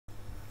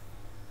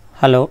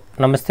Hello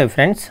నమస్తే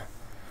friends,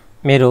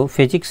 మీరు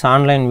physics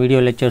online video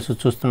lectures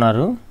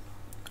చూస్తున్నారు.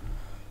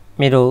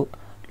 మీరు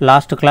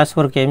లాస్ట్ క్లాస్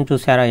వరకు ఏం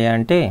చూసారా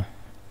అంటే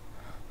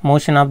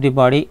motion of the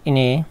body in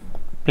a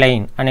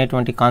plane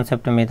అనేటువంటి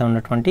కాన్సెప్ట్ మీద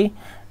ఉన్నటువంటి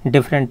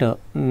డిఫరెంట్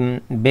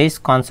బేస్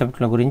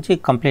కాన్సెప్ట్ల గురించి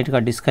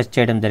కంప్లీట్గా డిస్కస్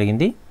చేయడం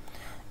జరిగింది.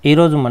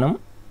 ఈరోజు మనం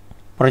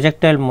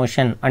ప్రొజెక్టైల్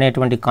మోషన్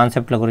అనేటువంటి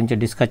కాన్సెప్ట్ల గురించి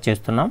డిస్కస్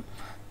చేస్తున్నాం.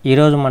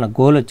 ఈరోజు మన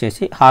గోల్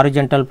వచ్చేసి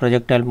హారిజంటల్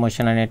ప్రొజెక్టైల్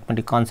మోషన్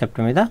అనేటువంటి కాన్సెప్ట్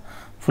మీద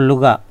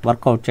ఫుల్గా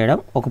వర్కౌట్ చేయడం,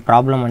 ఒక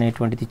ప్రాబ్లం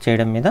అనేటువంటిది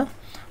చేయడం మీద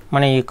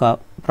మన యొక్క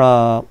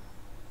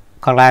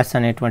క్లాస్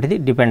అనేటువంటిది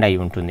డిపెండ్ అయి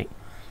ఉంటుంది.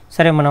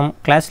 సరే, మనం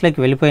క్లాస్లోకి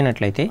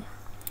వెళ్ళిపోయినట్లయితే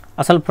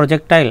అసలు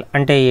ప్రొజెక్టైల్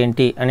అంటే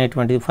ఏంటి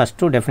అనేటువంటిది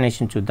ఫస్ట్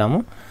డెఫినేషన్ చూద్దాము.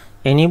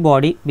 Any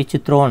body which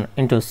throne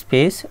into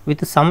space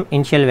with some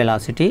initial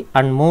velocity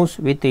and moves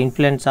with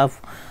influence of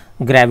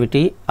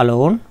gravity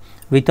alone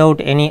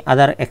without any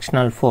other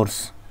external force.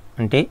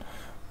 అంటే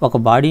ఒక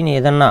బాడీని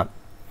ఏదన్నా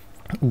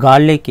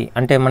గాల్లోకి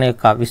అంటే మన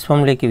యొక్క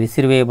విశ్వంలోకి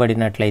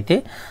విసిరివేయబడినట్లయితే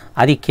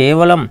అది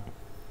కేవలం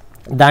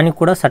దానికి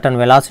కూడా సటన్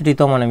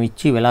వెలాసిటీతో మనం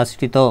ఇచ్చి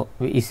వెలాసిటీతో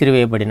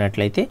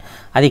విసిరివేయబడినట్లయితే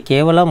అది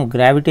కేవలం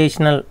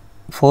గ్రావిటేషనల్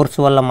ఫోర్స్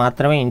వల్ల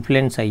మాత్రమే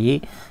ఇన్ఫ్లుయెన్స్ అయ్యి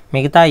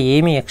మిగతా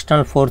ఏమి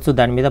ఎక్స్టర్నల్ ఫోర్స్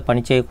దాని మీద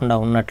పనిచేయకుండా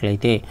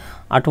ఉన్నట్లయితే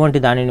అటువంటి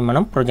దానిని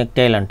మనం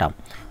ప్రొజెక్టైల్ అంటాం.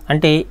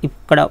 అంటే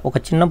ఇక్కడ ఒక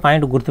చిన్న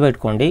పాయింట్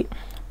గుర్తుపెట్టుకోండి.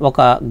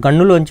 ఒక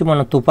గన్నులోంచి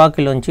మనం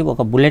తుపాకీలోంచి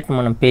ఒక బుల్లెట్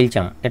మనం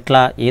పేల్చాం.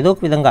 ఎట్లా ఏదో ఒక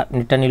విధంగా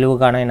నిట్ట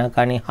నిలువుగానైనా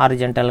కానీ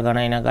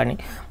హారిజంటల్గానైనా కానీ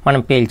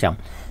మనం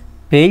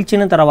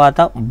పేల్చిన తర్వాత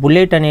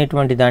బుల్లెట్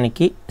అనేటువంటి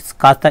దానికి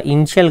కాస్త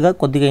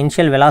కొద్దిగా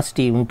ఇనిషియల్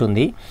వెలాసిటీ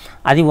ఉంటుంది.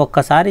 అది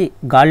ఒక్కసారి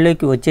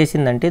గాల్లోకి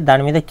వచ్చేసిందంటే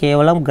దాని మీద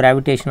కేవలం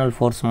గ్రావిటేషనల్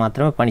ఫోర్స్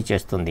మాత్రమే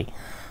పనిచేస్తుంది.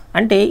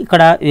 అంటే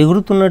ఇక్కడ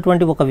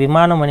ఎగురుతున్నటువంటి ఒక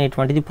విమానం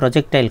అనేటువంటిది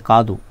ప్రొజెక్టైల్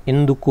కాదు.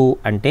 ఎందుకు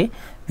అంటే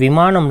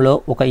విమానంలో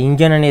ఒక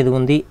ఇంజన్ అనేది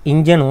ఉంది.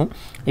 ఇంజను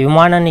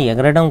విమానాన్ని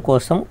ఎగరడం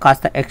కోసం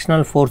కాస్త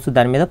ఎక్స్టర్నల్ ఫోర్స్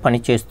దాని మీద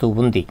పనిచేస్తూ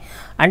ఉంది.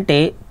 అంటే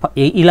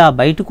ఇలా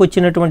బయటకు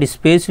వచ్చినటువంటి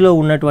స్పేస్లో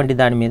ఉన్నటువంటి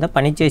దాని మీద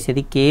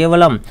పనిచేసేది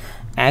కేవలం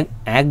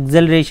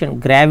యాక్సలరేషన్,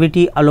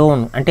 గ్రావిటీ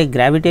అలోన్, అంటే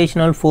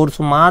గ్రావిటేషనల్ ఫోర్స్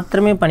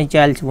మాత్రమే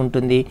పనిచేయాల్సి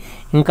ఉంటుంది.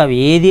 ఇంకా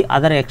ఏది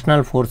అదర్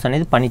ఎక్స్టర్నల్ ఫోర్స్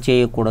అనేది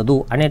పనిచేయకూడదు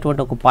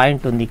అనేటువంటి ఒక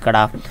పాయింట్ ఉంది ఇక్కడ.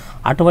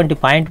 అటువంటి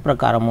పాయింట్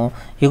ప్రకారము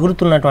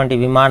ఎగురుతున్నటువంటి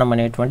విమానం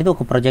అనేటువంటిది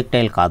ఒక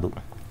ప్రొజెక్టైల్ కాదు.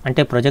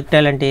 అంటే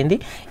ప్రొజెక్టైల్ అంటే ఏంది?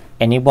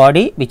 Any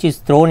body which is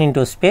throne in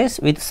to space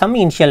with some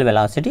initial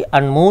velocity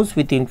and moves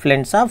with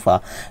influence of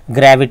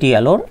gravity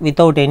alone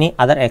without any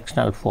other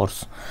external force.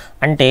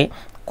 అంటే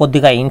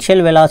కొద్దిగా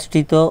ఇనిషియల్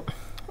వెలాసిటీతో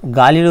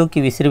గాలిలోకి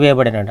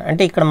విసిరివేయబడినట్టు.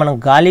 అంటే ఇక్కడ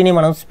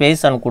మనం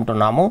స్పేస్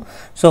అనుకుంటున్నాము.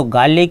 సో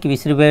గాలిలోకి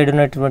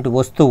విసిరివేయబడినటువంటి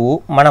వస్తువు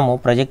మనము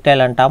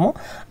ప్రొజెక్టైల్ అంటాము.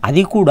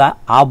 అది కూడా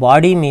ఆ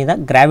బాడీ మీద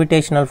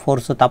గ్రావిటేషనల్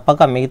ఫోర్స్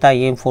తప్పక మిగతా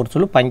ఏం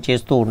ఫోర్సులు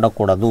పనిచేస్తూ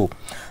ఉండకూడదు.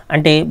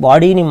 అంటే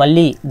బాడీని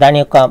మళ్ళీ దాని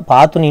యొక్క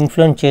పాత్ని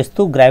ఇన్ఫ్లుయెన్స్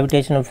చేస్తూ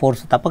గ్రావిటేషనల్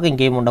ఫోర్స్ తప్పక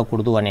ఇంకేం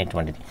ఉండకూడదు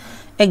అనేటువంటిది.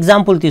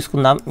 ఎగ్జాంపుల్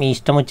తీసుకుందాం. మీ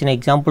ఇష్టం వచ్చిన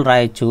ఎగ్జాంపుల్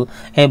రాయొచ్చు.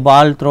 ఏ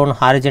ball throne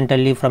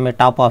హారిజంటల్లీ from A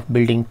top of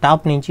building.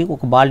 Top నుంచి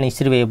ఒక బాల్ని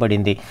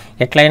ఇసిరివేయబడింది.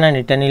 ఎట్లయినా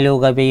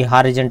నిలువుగా వేయి,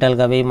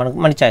 హారిజంటల్గా వేయి,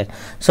 మన choice.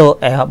 So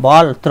A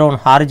ball throne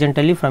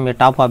హారిజంటల్లీ from A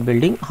top of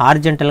building,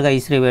 హారిజంటల్గా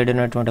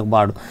ఇసిరివేయబడినటువంటి ఒక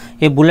ball.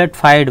 A bullet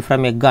fired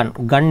from A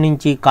gun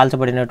నుంచి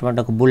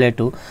కాల్చబడినటువంటి ఒక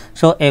bullet.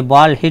 So A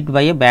ball hit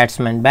by A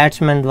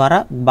batsmen ద్వారా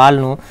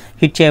బాల్ను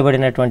హిట్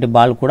చేయబడినటువంటి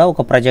బాల్ కూడా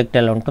ఒక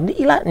ప్రొజెక్టైల్ ఉంటుంది.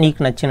 ఇలా నీకు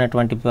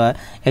నచ్చినటువంటి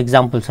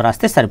ఎగ్జాంపుల్స్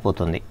రాస్తే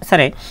సరిపోతుంది.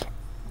 సరే,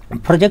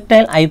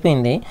 ప్రొజెక్టైల్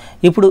అయిపోయింది.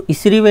 ఇప్పుడు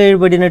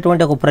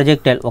ఇసిరివేయబడినటువంటి ఒక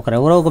ప్రొజెక్టైల్,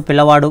 ఎవరో ఒక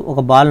పిల్లవాడు ఒక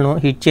బాల్ను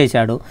హిట్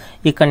చేశాడు.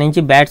 ఇక్కడ నుంచి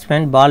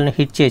బ్యాట్స్మెన్ బాల్ను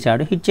హిట్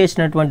చేశాడు. హిట్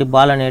చేసినటువంటి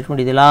బాల్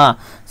అనేటువంటిది ఇలా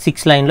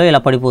 6 లైన్లో ఇలా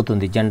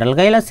పడిపోతుంది.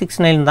 జనరల్గా ఇలా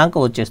 6 లైన్ దాకా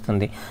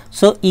వచ్చేస్తుంది.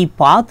 సో ఈ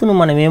పాత్ను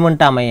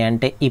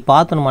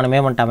మనం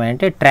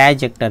ఏమంటామంటే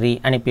ట్రాజెక్టరీ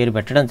అని పేరు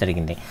పెట్టడం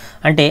జరిగింది.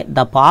 అంటే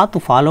the path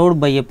followed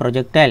by A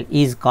projectile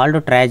is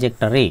called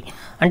trajectory.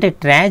 అంటే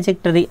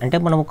ట్రాజెక్టరీ అంటే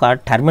మనం ఒక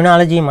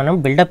టర్మినాలజీ మనం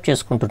బిల్డప్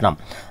చేసుకుంటున్నాం.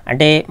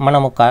 అంటే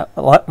మనం ఒక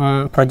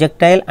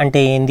ప్రొజెక్టైల్ అంటే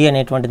ఏంది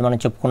అనేటువంటిది మనం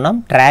చెప్పుకున్నాం.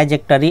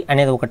 ట్రాజెక్టరీ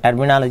అనేది ఒక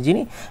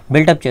టర్మినాలజీని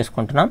బిల్డప్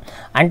చేసుకుంటున్నాం.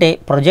 అంటే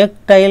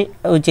ప్రొజెక్టైల్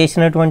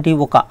చేసినటువంటి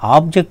ఒక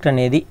ఆబ్జెక్ట్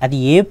అనేది అది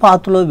ఏ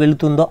పాత్లో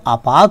వెళుతుందో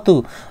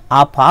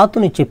ఆ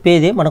పాతుని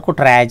చెప్పేదే మనకు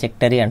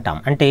ట్రాజెక్టరీ అంటాం.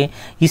 అంటే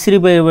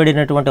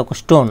ఇసిరివేయబడినటువంటి ఒక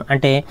స్టోన్,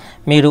 అంటే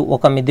మీరు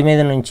ఒక మిద్దె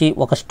మీద నుంచి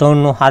ఒక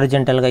స్టోన్ను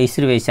హారిజంటల్గా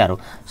ఇసిరివేశారు.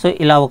 సో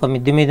ఇలా ఒక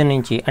మిద్దె మీద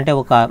నుంచి అంటే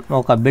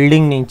ఒక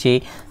బిల్డింగ్ నుంచి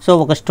సో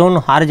ఒక స్టోన్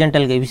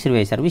హారిజంటల్గా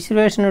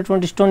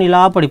విసిరివేసినటువంటి స్టోన్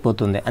ఇలా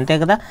పడిపోతుంది, అంతే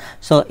కదా.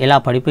 సో ఇలా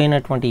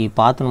పడిపోయినటువంటి ఈ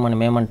పాతును మనం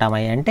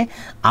ఏమంటామయ్యా అంటే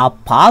ఆ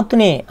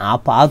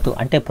పాతు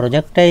అంటే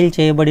ప్రొజెక్టైల్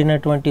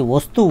చేయబడినటువంటి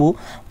వస్తువు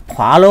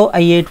ఫాలో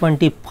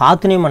అయ్యేటువంటి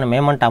పాత్ని మనం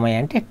ఏమంటామయ్యా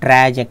అంటే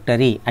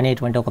ట్రాజెక్టరీ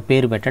అనేటువంటి ఒక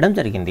పేరు పెట్టడం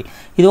జరిగింది.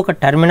 ఇది ఒక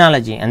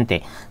టర్మినాలజీ అంతే.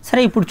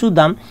 సరే, ఇప్పుడు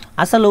చూద్దాం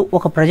అసలు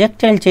ఒక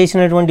ప్రొజెక్టైల్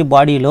చేసినటువంటి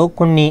బాడీలో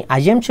కొన్ని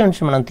అజంప్షన్స్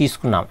మనం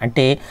తీసుకున్నాం.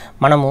 అంటే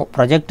మనము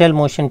ప్రొజెక్టైల్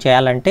మోషన్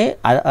చేయాలంటే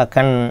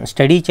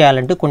స్టడీ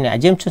చేయాలంటే కొన్ని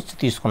అజంప్షన్స్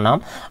తీసుకున్నాం.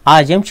 ఆ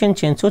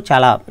అజంప్షన్స్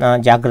చాలా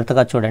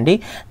జాగ్రత్తగా చూడండి.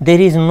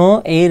 There is no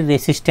air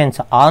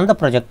resistance on the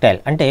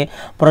projectile. అంటే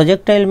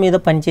ప్రొజెక్టైల్ మీద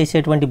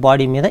పనిచేసేటువంటి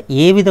బాడీ మీద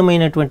ఏ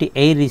విధమైనటువంటి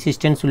ఎయిర్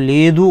రెసిస్టెన్స్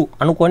లేదు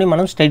అనుకొని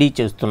మనం స్టడీ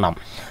చేస్తున్నాం.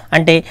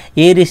 అంటే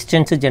ఏ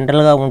రెసిస్టెన్స్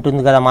జనరల్గా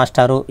ఉంటుంది కదా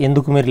మాస్టారు,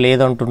 ఎందుకు మీరు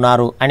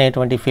లేదంటున్నారు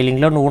అనేటువంటి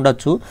ఫీలింగ్లో నువ్వు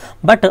ఉండొచ్చు.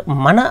 బట్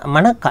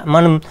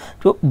మనం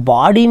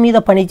బాడీ మీద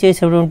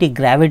పనిచేసేటువంటి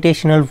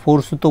గ్రావిటేషనల్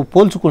ఫోర్స్తో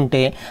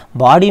పోల్చుకుంటే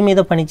బాడీ మీద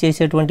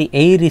పనిచేసేటువంటి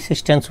ఎయిర్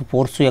రెసిస్టెన్స్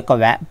ఫోర్స్ యొక్క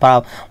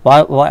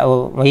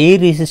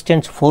ఎయిర్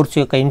రెసిస్టెన్స్ ఫోర్స్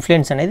యొక్క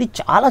ఇన్ఫ్లుయెన్స్ అనేది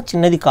చాలా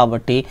చిన్నది.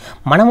 కాబట్టి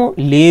మనము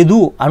లేదు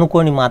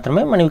అనుకొని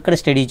మాత్రమే మనం ఇక్కడ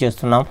స్టడీ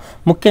చేస్తున్నాం.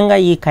 ముఖ్యంగా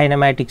ఈ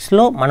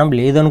కైనమాటిక్స్లో మనం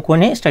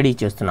లేదనుకొనే స్టడీ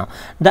చేస్తున్నాం.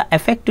 The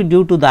effect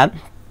due to the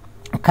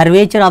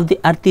curvature of the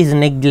earth is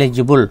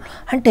negligible.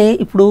 అంటే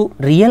ఇప్పుడు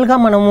రియల్గా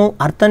మనము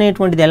ఎర్త్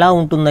అనేటువంటిది ఎలా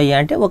ఉంటుందయ్యా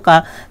అంటే ఒక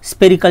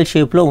స్పెరికల్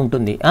షేప్లో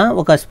ఉంటుంది,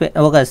 ఒక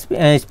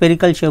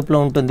స్పెరికల్ షేప్లో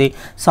ఉంటుంది,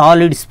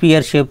 సాలిడ్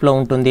స్పియర్ షేప్లో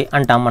ఉంటుంది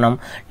అంటాం మనం.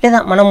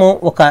 లేదా మనము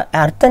ఒక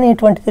ఎర్త్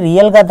అనేటువంటిది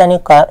రియల్గా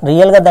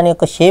దాని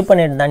యొక్క షేప్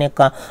అనేది, దాని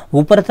యొక్క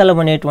ఉపరితలం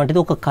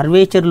అనేటువంటిది ఒక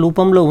కర్వేచర్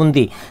రూపంలో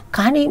ఉంది.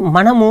 కానీ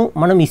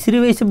మనం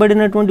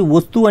ఇసిరివేసబడినటువంటి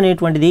వస్తువు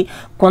అనేటువంటిది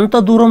కొంత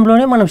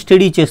దూరంలోనే మనం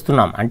స్టడీ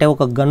చేస్తున్నాం. అంటే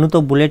ఒక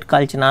గన్నుతో బుల్లెట్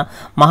కాల్చిన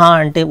మహా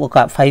అంటే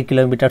ఒక 5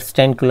 కిలోమీటర్స్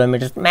 10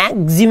 కిలోమీటర్స్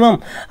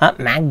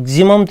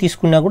మ్యాక్సిమం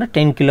తీసుకున్నా కూడా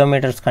 10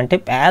 కిలోమీటర్స్ కంటే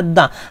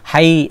పెద్ద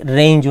హై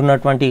రేంజ్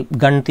ఉన్నటువంటి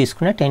గన్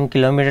తీసుకున్నా 10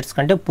 కిలోమీటర్స్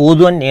కంటే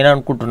పోదు అని నేను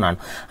అనుకుంటున్నాను.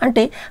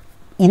 అంటే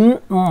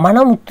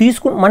మనం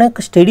మన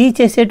యొక్క స్టడీ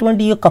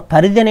చేసేటువంటి ఈ యొక్క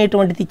పరిధి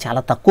అనేటువంటిది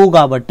చాలా తక్కువ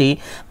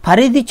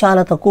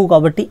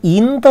కాబట్టి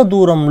ఇంత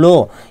దూరంలో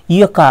ఈ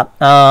యొక్క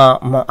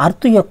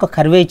అర్త్ యొక్క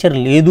కర్వేచర్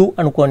లేదు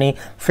అనుకొని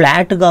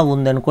ఫ్లాట్గా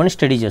ఉందనుకొని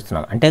స్టడీ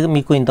చేస్తున్నాం. అంటే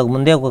మీకు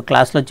ఇంతకుముందే ఒక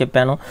క్లాస్లో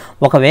చెప్పాను,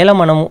 ఒకవేళ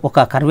మనం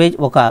ఒక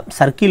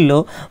సర్కిల్లో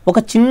ఒక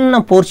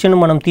చిన్న పోర్షన్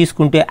మనం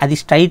తీసుకుంటే అది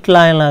స్ట్రైట్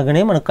లైన్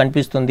లాగానే మనకు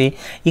కనిపిస్తుంది.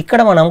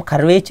 ఇక్కడ మనం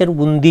కర్వేచర్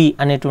ఉంది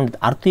అనేటువంటి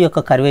అర్త్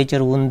యొక్క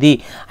కర్వేచర్ ఉంది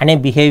అనే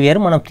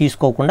బిహేవియర్ మనం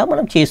తీసుకోకుండా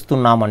మనం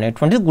చేస్తున్నాం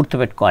అనేటువంటిది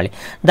గుర్తుపెట్టుకోవాలి.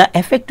 The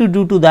effect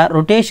due to the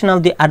rotation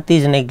of the earth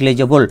is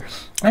negligible.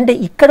 అంటే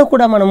ఇక్కడ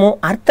కూడా మనము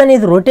ఎర్త్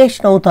అనేది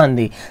రొటేషన్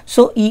అవుతుంది.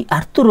 సో ఈ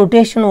ఎర్త్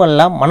రొటేషన్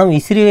వల్ల మనం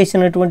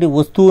విసిరివేసినటువంటి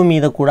వస్తువు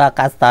మీద కూడా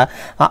కాస్త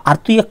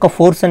ఎర్త్ యొక్క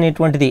ఫోర్స్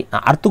అనేటువంటిది,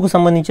 ఎర్త్కు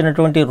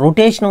సంబంధించినటువంటి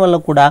రొటేషన్ వల్ల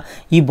కూడా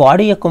ఈ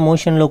బాడీ యొక్క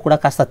మోషన్లో కూడా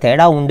కాస్త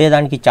తేడా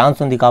ఉండేదానికి ఛాన్స్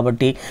ఉంది.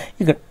 కాబట్టి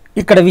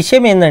ఇక్కడ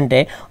విషయం ఏంటంటే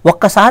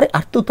ఒక్కసారి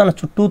ఎర్త్ తన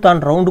చుట్టూ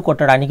తాను రౌండ్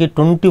కొట్టడానికి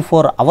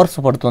 24 అవర్స్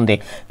పడుతుంది.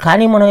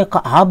 కానీ మన యొక్క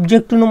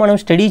ఆబ్జెక్టును మనం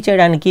స్టడీ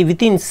చేయడానికి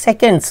వితిన్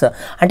సెకండ్స్,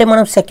 అంటే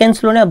మనం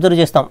సెకండ్స్లోనే అబ్జర్వ్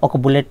చేస్తాం. ఒక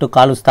బుల్లెట్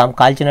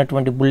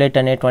కాల్చినటువంటి బుల్లెట్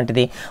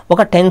అనేటువంటిది ఒక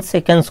 10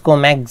 సెకండ్స్కో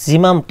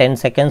మ్యాక్సిమం 10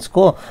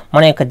 సెకండ్స్కో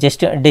మన యొక్క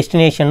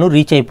డెస్టినేషన్ను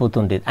రీచ్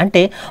అయిపోతుంది.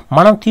 అంటే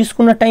మనం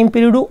తీసుకున్న టైం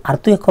పీరియడ్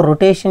ఎర్త్ యొక్క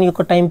రొటేషన్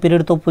యొక్క టైం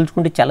పీరియడ్తో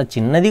పోల్చుకుంటే చాలా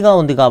చిన్నదిగా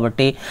ఉంది.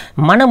 కాబట్టి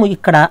మనము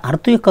ఇక్కడ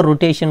ఎర్త్ యొక్క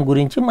రొటేషన్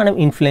గురించి మనం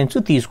ఇన్ఫ్లుయెన్స్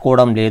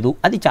తీసుకోవడం లేదు.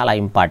 అది చాలా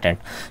important.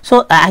 So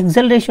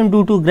acceleration due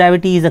to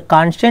gravity is a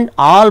constant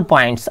all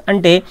points.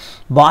 అంటే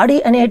బాడీ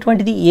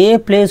అనేటువంటిది ఏ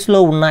ప్లేస్లో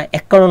ఉన్నా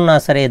ఎక్కడున్నా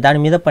సరే దాని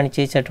మీద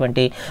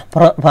పనిచేసేటువంటి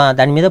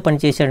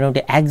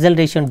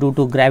యాక్సలరేషన్ డ్యూ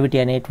టు గ్రావిటీ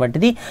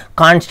అనేటువంటిది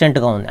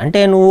కాన్స్టెంట్గా ఉంది. అంటే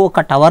నువ్వు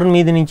ఒక టవర్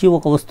మీద నుంచి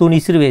ఒక వస్తువుని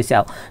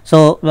ఇసిరివేసావు. సో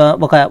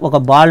ఒక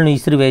బాల్ని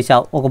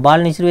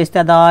ఇసిరివేస్తే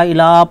అదా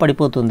ఇలా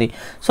పడిపోతుంది.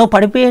 సో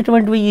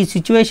పడిపోయేటువంటి ఈ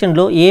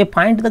సిచ్యువేషన్లో ఏ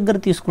పాయింట్ దగ్గర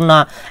తీసుకున్న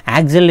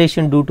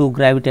యాక్సలరేషన్ డ్యూ టు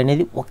గ్రావిటీ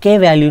అనేది ఒకే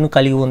వాల్యూను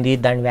కలిగి ఉంది.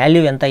 దాని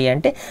వాల్యూ ఎంత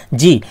అంటే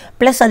G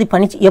ప్లస్ అది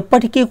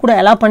ఎప్పటికీ కూడా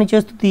ఎలా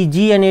పనిచేస్తుంది,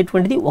 G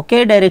అనేటువంటిది ఒకే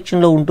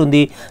డైరెక్షన్లో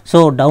ఉంటుంది. సో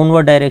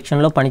డౌన్వర్డ్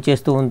డైరెక్షన్లో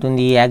పనిచేస్తూ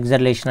ఉంటుంది. ఈ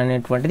యాక్సలరేషన్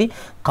అనేటువంటిది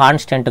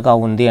కాన్స్టెంట్గా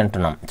ఉంది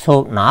అంటున్నాం. సో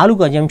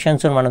 4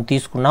 అజంప్షన్స్ మనం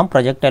తీసుకున్నాం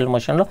ప్రొజెక్టైల్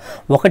మోషన్లో.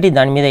 ఒకటి,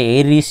 దాని మీద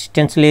ఎయిర్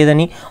రెసిస్టెన్స్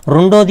లేదని.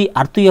 రెండోది,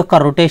 ఎర్త్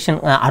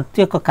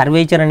యొక్క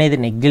కర్వేచర్ అనేది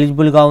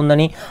నెగ్లిజిబుల్గా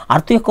ఉందని.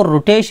 ఎర్త్ యొక్క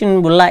రొటేషన్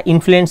వల్ల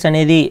ఇన్ఫ్లుయెన్స్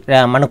అనేది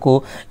మనకు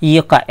ఈ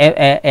యొక్క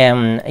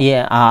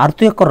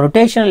ఎర్త్ యొక్క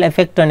రొటేషనల్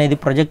ఎఫెక్ట్ అనేది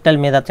ప్రొజెక్టైల్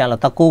మీద చాలా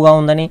తక్కువగా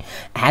ఉందని.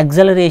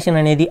 యాక్సలరేషన్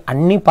అనేది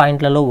అన్ని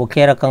పాయింట్లలో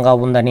ఒకే రకంగా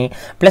ఉందని,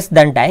 ప్లస్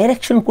దాని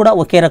డైరెక్షన్ కూడా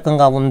ఒకే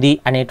రకంగా ఉంది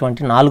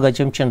అనేటువంటి 4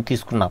 అజంప్షన్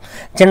తీసుకున్నాం.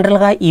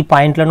 జనరల్గా ఈ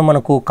పాయింట్లను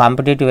మనకు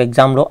కాంపిటేటివ్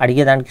ఎగ్జామ్లో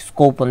అడిగేదానికి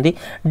స్కోప్ ఉంది,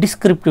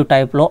 డిస్క్రిప్టివ్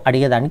టైప్లో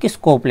అడిగేదానికి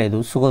స్కోప్ లేదు.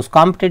 సో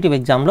కాంపిటేటివ్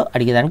ఎగ్జామ్లో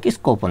అడిగేదానికి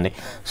స్కోప్ ఉంది.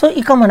 సో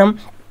ఇక మనం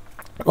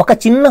ఒక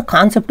చిన్న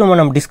కాన్సెప్ట్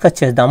మనం డిస్కస్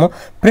చేద్దాము,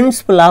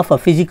 principal of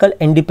physical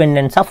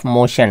independence of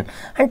motion.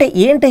 అంటే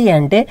ఏంటయ్యా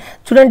అంటే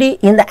చూడండి,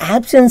 in the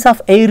absence of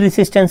air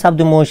resistance of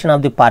the motion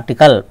of the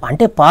particle,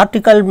 అంటే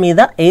పార్టికల్ మీద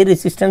ఎయిర్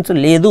రెసిస్టెన్స్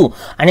లేదు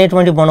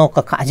అనేటువంటి మనం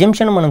ఒక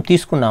అజంప్షన్ మనం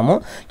తీసుకున్నాము.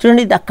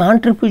 చూడండి, ద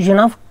కాంట్రిబ్యూషన్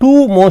ఆఫ్ 2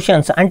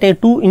 మోషన్స్, అంటే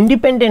 2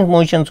 ఇండిపెండెంట్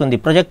మోషన్స్ ఉంది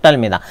ప్రొజెక్టైల్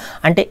మీద.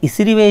 అంటే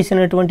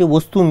ఇసిరివేసినటువంటి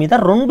వస్తువు మీద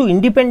 2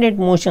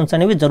 ఇండిపెండెంట్ మోషన్స్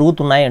అనేవి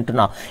జరుగుతున్నాయి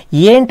అంటున్నాం.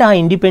 ఏంటి ఆ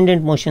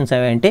ఇండిపెండెంట్ మోషన్స్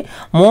అవి అంటే,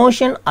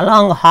 motion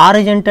along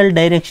horizontal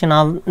direction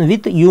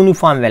with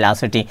uniform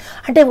velocity.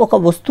 అంటే ఒక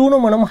వస్తువును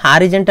మనం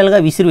హారిజాంటల్గా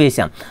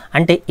విసిరివేసాం.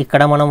 అంటే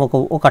ఇక్కడ మనం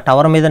ఒక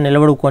టవర్ మీద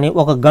నిలబడుకొని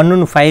ఒక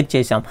గన్నును ఫైర్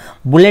చేసాం.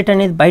 బుల్లెట్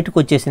అనేది బయటకు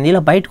వచ్చేసింది.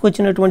 ఇలా బయటకు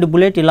వచ్చినటువంటి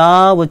బుల్లెట్ ఇలా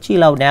వచ్చి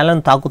ఇలా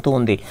నేలను తాకుతూ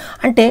ఉంది.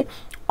 అంటే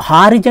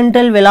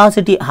హారిజంటల్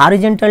వెలాసిటీ,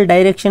 హారిజంటల్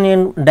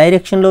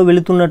డైరెక్షన్లో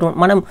వెళుతున్నటువంటి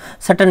మనం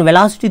సర్టన్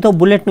వెలాసిటీతో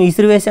బుల్లెట్ను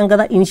విసిరివేసాం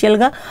కదా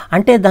ఇనిషియల్గా.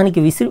 అంటే దానికి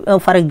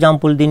ఫర్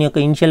ఎగ్జాంపుల్ దీని యొక్క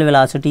ఇనిషియల్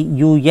వెలాసిటీ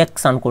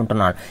UX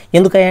అనుకుంటున్నాను.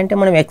 ఎందుకంటే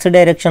మనం X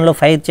డైరెక్షన్లో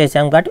ఫైర్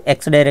చేసాం కాబట్టి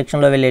X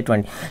డైరెక్షన్లో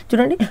వెళ్ళేటువంటి.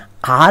 చూడండి,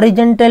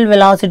 horizontal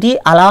velocity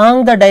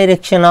along the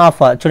direction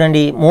of,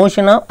 చూడండి,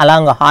 motion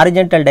along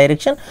horizontal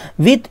direction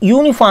with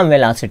uniform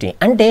velocity.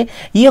 అంటే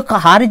ఈ యొక్క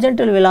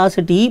హారిజంటల్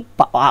వెలాసిటీ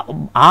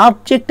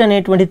ఆబ్జెక్ట్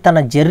అనేటువంటి తన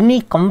జర్నీ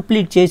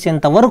కంప్లీట్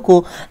చేసేంత వరకు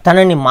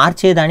తనని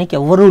మార్చేదానికి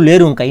ఎవరూ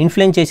లేరు, ఇంకా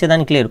ఇన్ఫ్లుయెన్స్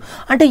చేసేదానికి లేరు.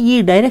 అంటే ఈ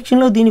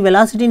డైరెక్షన్లో దీని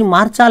వెలాసిటీని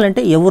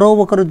మార్చాలంటే ఎవరో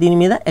ఒకరు దీని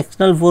మీద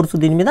ఎక్స్టర్నల్ ఫోర్స్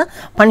దీని మీద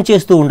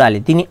పనిచేస్తూ ఉండాలి.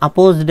 దీని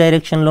అపోజ్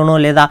డైరెక్షన్లోనో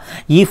లేదా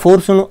ఈ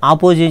ఫోర్సును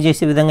ఆపోజిట్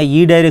చేసే విధంగా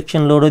ఈ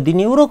డైరెక్షన్లోనో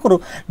దీన్ని ఎవరో ఒకరు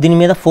దీని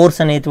మీద ఫోర్స్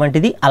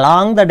అనేటువంటిది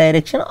along the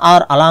direction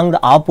are along the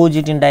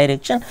opposite in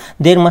direction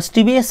there must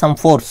be some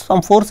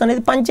force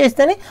అనేది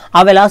పనిచేస్తేనే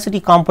ఆ వెలాసిటీ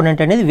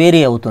కాంపోనెంట్ అనేది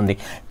వేరీ అవుతుంది.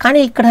 కానీ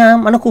ఇక్కడ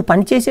మనకు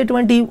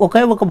పనిచేసేటువంటి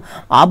ఒకే ఒక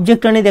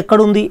ఆబ్జెక్ట్ అనేది ఎక్కడ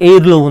ఉంది,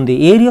 ఎయిర్లో ఉంది.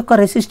 ఎయిర్ యొక్క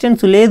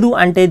రెసిస్టెన్స్ లేదు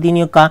అంటే దీని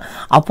యొక్క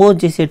అపోజ్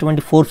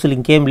చేసేటువంటి ఫోర్సులు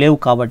ఇంకేం లేవు.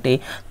 కాబట్టి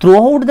త్రూ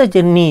అవుట్ ద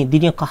జర్నీ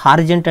దీని యొక్క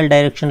హారిజంటల్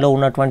డైరెక్షన్లో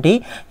ఉన్నటువంటి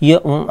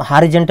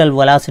హారిజంటల్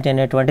వెలాసిటీ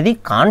అనేటువంటిది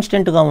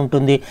కాన్స్టెంట్గా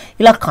ఉంటుంది.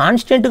 ఇలా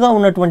కాన్స్టెంట్గా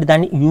ఉన్నటువంటి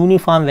దాన్ని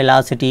యూనిఫామ్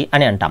వెలాసిటీ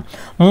అని అంటాం.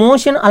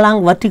 Motion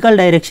along vertical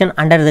direction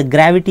under the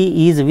gravity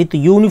is with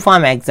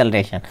uniform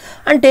acceleration.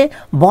 అంటే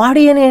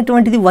బాడీ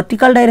అనేటువంటిది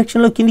వర్టికల్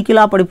డైరెక్షన్లో కిందికి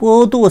ఇలా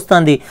పడిపోతూ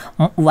వస్తుంది.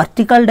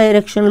 వర్టికల్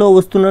డైరెక్షన్లో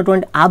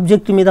వస్తున్నటువంటి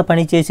ఆబ్జెక్ట్ మీద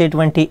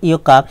పనిచేసేటువంటి ఈ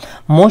యొక్క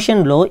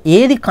మోషన్లో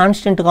ఏది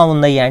కాన్స్టెంట్గా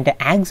ఉందయ్యా అంటే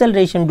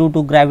యాక్సలరేషన్ డ్యూ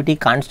టు గ్రావిటీ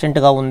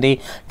కాన్స్టెంట్గా ఉంది.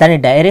 దాని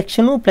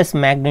డైరెక్షను ప్లస్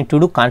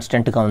మ్యాగ్నిట్యూడ్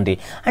కాన్స్టెంట్గా ఉంది.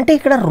 అంటే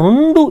ఇక్కడ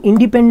రెండు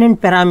ఇండిపెండెంట్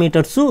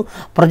పారామీటర్స్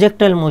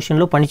ప్రొజెక్టైల్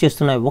మోషన్లో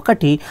పనిచేస్తున్నాయి.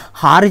 ఒకటి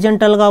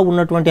హారిజంటల్గా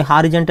ఉన్నటువంటి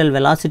హారిజంటల్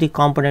వెలాసిటీ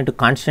కాంపోనెంట్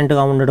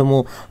కాన్స్టెంట్గా ఉండడము,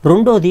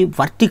 రెండోది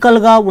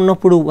వర్టికల్గా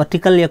ఉన్నప్పుడు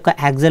వర్టికల్ యొక్క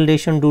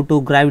యాక్సలరేషన్ డ్యూ టు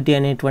గ్రావిటీ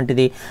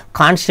అనేటువంటిది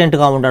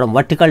కాన్స్టెంట్గా ఉండడం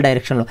వర్టికల్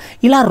డైరెక్షన్లో.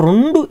 ఇలా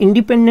రెండు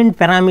ఇండిపెండెంట్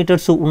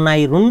పారామీటర్స్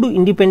ఉన్నాయి, రెండు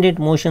ఇండిపెండెంట్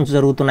మోషన్స్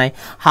జరుగుతున్నాయి.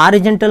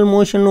 హారిజంటల్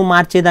మోషన్ను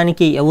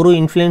మార్చేదానికి ఎవరు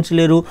ఇన్ఫ్లుయెన్స్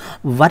లేరు.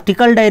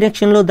 వర్టికల్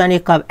డైరెక్షన్లో దాని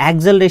యొక్క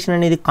యాక్సలరేషన్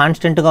అనేది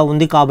కాన్స్టెంట్గా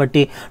ఉంది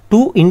కాబట్టి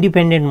టూ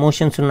ఇండిపెండెంట్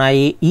మోషన్స్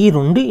ఉన్నాయి. ఈ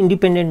రెండు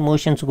ఇండిపెండెంట్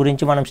మోషన్స్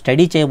గురించి మనం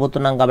స్టడీ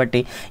చేయబోతున్నాం.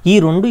 కాబట్టి ఈ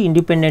రెండు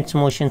ఇండిపెండెంట్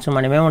మోషన్స్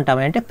మనం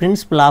ఏమంటామంటే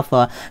principal of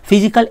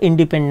physical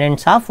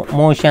independence of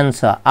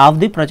motions off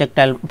the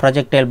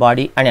projectile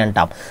body అని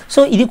అంటాం. సో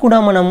ఇది కూడా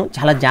మనము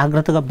చాలా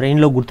జాగ్రత్తగా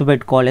బ్రెయిన్లో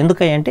గుర్తుపెట్టుకోవాలి.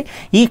 ఎందుకంటే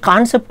ఈ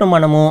కాన్సెప్ట్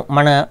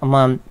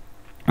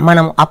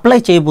మనం అప్లై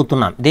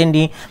చేయబోతున్నాం.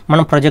 దేన్ని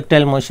మనం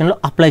ప్రొజెక్టైల్ మోషన్లో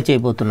అప్లై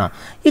చేయబోతున్నాం.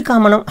 ఇక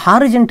మనం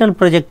హారిజంటల్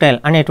ప్రొజెక్టైల్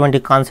అనేటువంటి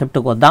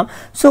కాన్సెప్ట్కి వద్దాం.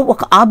 సో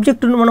ఒక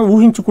ఆబ్జెక్ట్ను మనం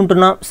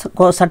ఊహించుకుంటున్నాం.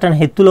 సటన్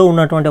ఎత్తులో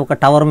ఉన్నటువంటి ఒక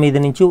టవర్ మీద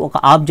నుంచి ఒక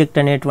ఆబ్జెక్ట్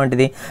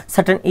అనేటువంటిది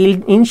సటన్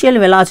ఇనిషియల్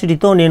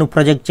వెలాసిటీతో నేను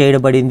ప్రొజెక్ట్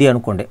చేయబడింది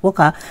అనుకోండి.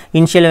 ఒక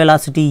ఇనిషియల్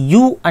వెలాసిటీ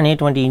u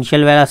అనేటువంటి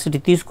ఇనిషియల్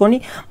వెలాసిటీ తీసుకొని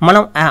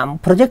మనం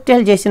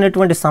ప్రొజెక్టైల్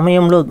చేసినటువంటి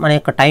సమయంలో మన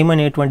యొక్క టైం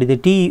అనేటువంటిది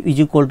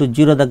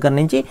t=0 దగ్గర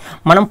నుంచి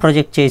మనం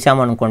ప్రొజెక్ట్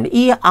చేసామనుకోండి.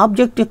 ఈ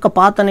ఆబ్జెక్ట్ యొక్క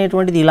పాత్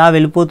అనేటువంటిది ఇలా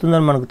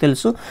వెళ్ళిపోతుందని మనకు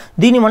తెలుసు.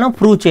 దీన్ని మనం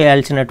ప్రూవ్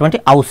చేయాల్సినటువంటి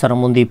అవసరం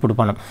ఉంది. ఇప్పుడు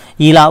మనం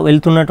ఇలా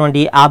వెళ్తున్నటువంటి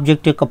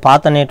ఆబ్జెక్ట్ యొక్క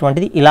పాత్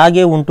అనేటువంటిది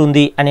ఇలాగే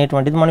ఉంటుంది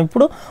అనేటువంటిది మనం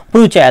ఇప్పుడు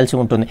ప్రూవ్ చేయాల్సి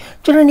ఉంటుంది.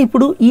 చూడండి,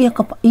 ఇప్పుడు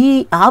ఈ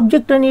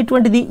ఆబ్జెక్ట్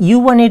అనేటువంటిది u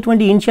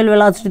అనేటువంటి ఇనిషియల్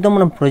వెలాసిటీతో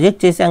మనం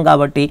ప్రొజెక్ట్ చేసాం.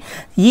 కాబట్టి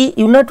ఈ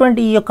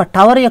ఉన్నటువంటి ఈ యొక్క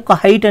టవర్ యొక్క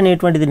హైట్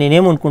అనేటువంటిది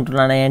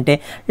నేనేమనుకుంటున్నాను అంటే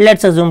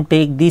let's assume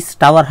take this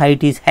tower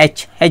height is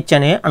h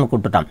అనే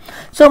అనుకుంటున్నాం.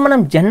 సో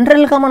మనం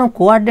జనరల్గా మనం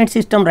coordinate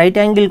system right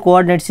angle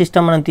coordinate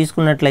system మనం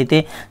తీసుకున్నట్లయితే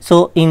సో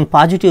ఇన్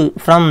పాజిటివ్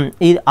ఫ్రమ్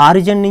ఈ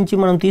ఆరిజిన్ నుంచి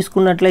మనం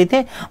తీసుకున్నట్లయితే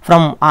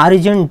from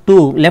origin to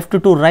left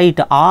to right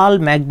all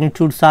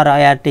magnitudes are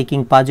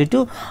taking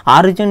positive.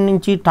 Origin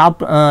నుంచి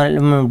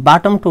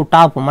బాటమ్ టు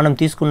టాప్ మనం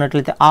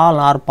తీసుకున్నట్లయితే ఆల్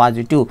ఆర్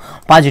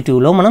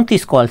పాజిటివ్లో మనం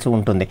తీసుకోవాల్సి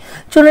ఉంటుంది.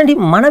 చూడండి,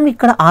 మనం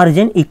ఇక్కడ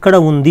ఆరిజిన్ ఇక్కడ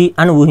ఉంది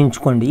అని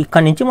ఊహించుకోండి.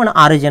 ఇక్కడ నుంచి మనం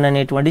ఆరిజిన్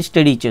అనేటువంటి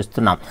స్టడీ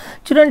చేస్తున్నాం.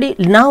 చూడండి,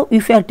 now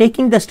if you are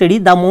taking the study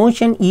the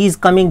motion is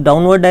coming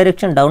downward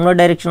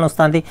direction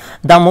వస్తుంది.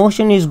 The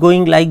motion is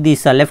going like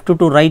this left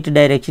to right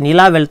direction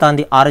ఇలా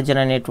వెళ్తుంది ఆరిజిన్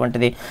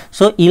అనేటువంటిది.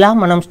 సో ఇలా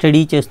మనం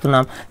స్టడీ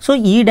చేస్తున్నాం. సో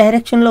ఈ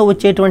డైరెక్షన్లో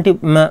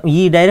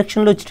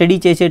స్టడీ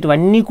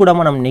చేసేటివన్నీ కూడా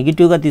మనం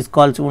నెగిటివ్గా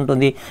తీసుకోవాల్సి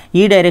ఉంటుంది.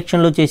 ఈ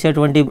డైరెక్షన్లో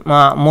చేసేటువంటి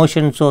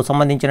మోషన్స్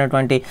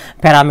సంబంధించినటువంటి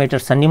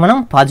పారామీటర్స్ అన్నీ మనం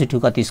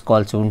పాజిటివ్గా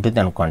తీసుకోవాల్సి ఉంటుంది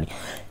అనుకోండి.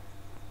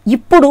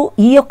 ఇప్పుడు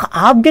ఈ యొక్క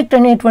ఆబ్జెక్ట్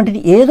అనేటువంటిది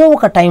ఏదో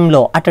ఒక టైంలో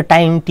అట్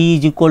టైం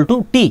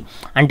t=t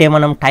అంటే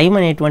మనం టైం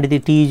అనేటువంటిది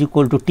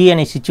t=t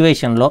అనే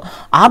సిచ్యువేషన్లో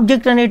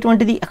ఆబ్జెక్ట్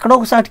అనేటువంటిది ఎక్కడో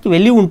ఒకసారికి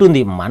వెళ్ళి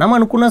ఉంటుంది. మనం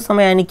అనుకున్న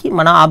సమయానికి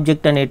మన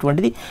ఆబ్జెక్ట్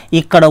అనేటువంటిది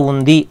ఇక్కడ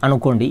ఉంది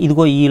అనుకోండి.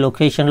 ఇదిగో ఈ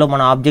లొకేషన్లో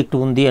మన ఆబ్జెక్ట్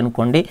ఉంది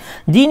అనుకోండి.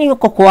 దీని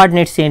యొక్క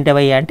కోఆర్డినేట్స్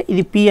ఏంటవయ్యా అంటే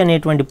ఇది p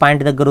అనేటువంటి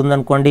పాయింట్ దగ్గర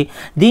ఉందనుకోండి.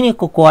 దీని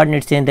యొక్క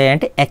కోఆర్డినేట్స్ ఏంటంటే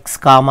అంటే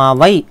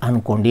x,y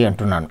అనుకోండి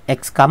అంటున్నాను.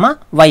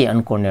 x,y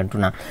అనుకోండి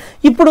అంటున్నాను.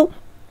 ఇప్పుడు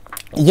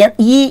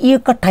ఈ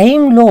యొక్క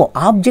టైంలో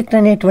ఆబ్జెక్ట్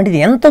అనేటువంటిది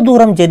ఎంత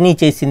దూరం జర్నీ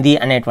చేసింది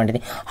అనేటువంటిది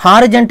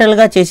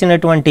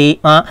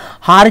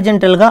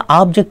హారిజంటల్గా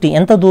ఆబ్జెక్ట్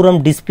ఎంత దూరం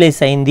డిస్ప్లేస్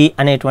అయింది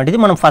అనేటువంటిది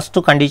మనం ఫస్ట్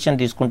కండిషన్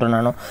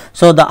తీసుకుంటున్నాను.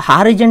 So the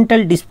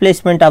horizontal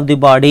displacement of the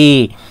body.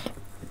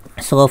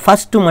 So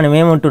first మనం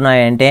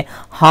ఏమంటున్నాయంటే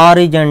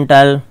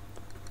horizontal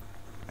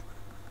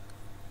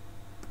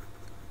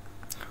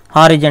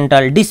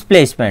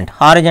displacement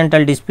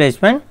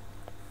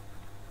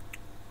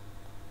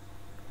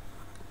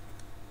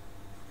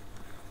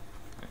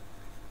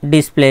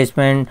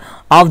displacement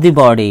of the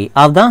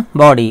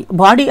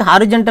body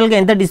హారిజంటల్గా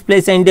ఎంత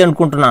డిస్ప్లేస్ అయింది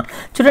అనుకుంటున్నాను.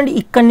 చూడండి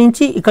ఇక్కడ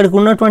నుంచి ఇక్కడికి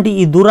ఉన్నటువంటి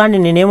ఈ దూరాన్ని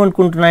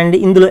నేనేమనుకుంటున్నాను అండి,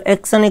 ఇందులో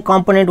ఎక్స్ అనే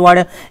కాంపోనెంట్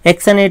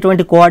ఎక్స్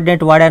అనేటువంటి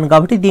కోఆర్డినేట్ వాడాను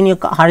కాబట్టి దీని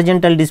యొక్క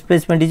horizontal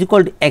displacement is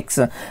equal to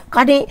X.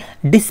 కానీ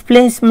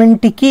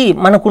డిస్ప్లేస్మెంట్కి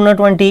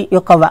మనకున్నటువంటి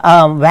యొక్క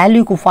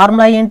వాల్యూకు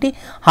ఫార్ములా ఏంటి,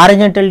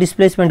 హారిజంటల్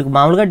డిస్ప్లేస్మెంట్కి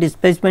మామూలుగా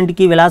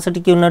డిస్ప్లేస్మెంట్కి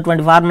వెలాసిటీకి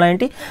ఉన్నటువంటి ఫార్ములా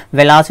ఏంటి,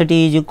 velocity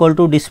is equal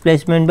to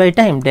displacement by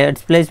time,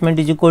 displacement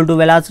is equal to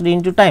velocity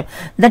into time.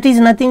 That is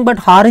nothing but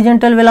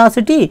horizontal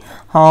velocity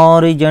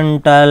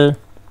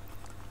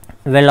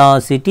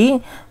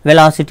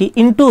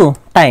into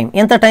time.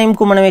 ఎంత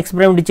టైంకు మనం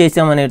ఎక్స్పెరిమెంట్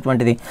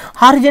చేసామనేటువంటిది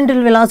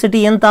హారిజంటల్ వెలాసిటీ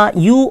ఎంత,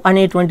 u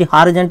అనేటువంటి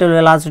హారిజంటల్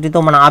వెలాసిటీతో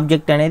మన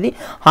ఆబ్జెక్ట్ అనేది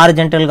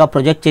హారిజంటల్గా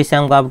ప్రొజెక్ట్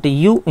చేసాం కాబట్టి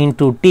u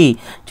ఇంటూ t.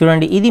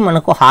 చూడండి ఇది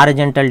మనకు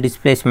హారిజంటల్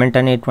డిస్ప్లేస్మెంట్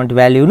అనేటువంటి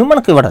వాల్యూను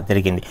మనకు ఇవ్వడం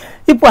జరిగింది.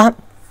 ఇప్పుడు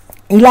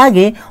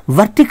ఇలాగే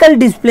వర్టికల్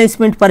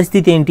డిస్ప్లేస్మెంట్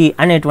పరిస్థితి ఏంటి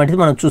అనేటువంటిది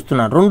మనం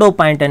చూస్తున్నాం. రెండో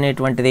పాయింట్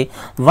అనేటువంటిది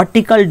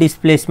వర్టికల్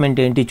డిస్ప్లేస్మెంట్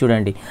ఏంటి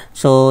చూడండి.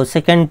 So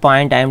second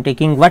point I'm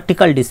taking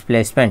vertical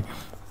displacement.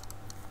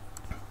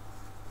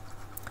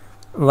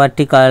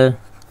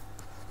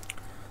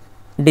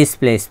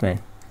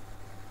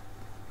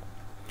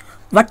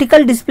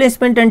 Vertical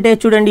displacement అంటే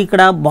చూడండి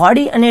ఇక్కడ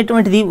బాడీ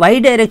అనేటువంటిది వై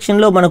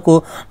డైరెక్షన్లో మనకు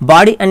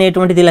బాడీ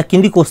అనేటువంటిది ఇలా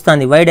కిందికి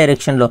వస్తుంది వై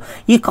డైరెక్షన్లో.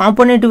 ఈ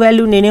component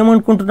value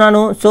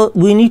నేనేమనుకుంటున్నాను, so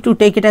we need to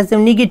take it as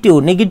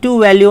negative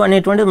value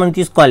అనేటువంటిది మనం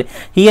తీసుకోవాలి.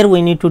 Here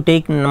we need to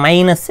take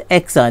minus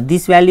X,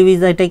 this value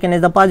is taken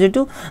as the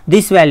positive,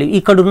 this value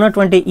ఇక్కడ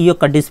ఉన్నటువంటి ఈ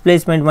యొక్క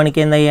డిస్ప్లేస్మెంట్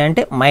మనకి ఏందయ్యా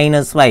అంటే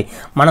మైనస్ వై,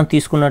 మనం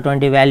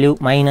తీసుకున్నటువంటి వాల్యూ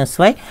మైనస్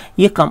వై,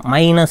 ఈ యొక్క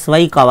మైనస్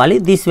వై కావాలి,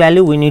 this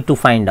value we need to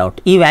find out,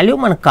 ఈ వాల్యూ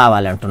మనకు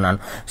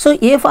కావాలంటున్నాను. సో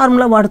ఏ ఫార్ములా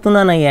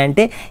వాడుతున్నానయ్యా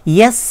అంటే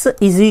yes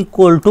is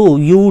equal to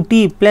UT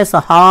plus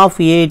half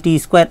ఏటీ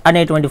స్క్వేర్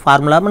అనేటువంటి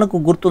ఫార్ములా మనకు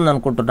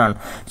గుర్తుందనుకుంటున్నాను.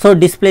 So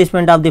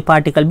displacement of the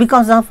particle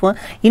because of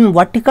in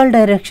vertical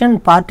direction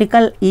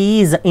particle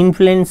is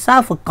influence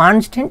of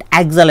constant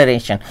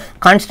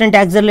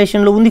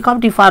యాక్సలరేషన్లో ఉంది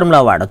కాబట్టి ఈ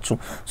formula వాడచ్చు.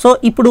 సో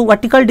ఇప్పుడు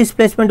vertical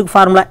displacement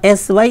formula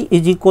SY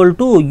is equal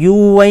to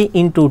UI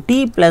into tea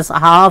plus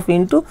half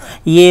into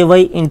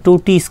ఏవై into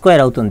tea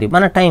square అవుతుంది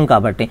మన time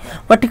కాబట్టి.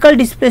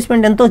 Vertical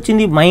displacement ఎంత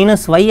వచ్చింది,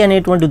 మైనస్ వై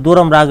అనేటువంటి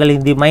దూరం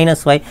రాగలిగింది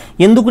మైనస్ వై.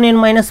 ఎందుకు నేను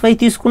మైనస్ వై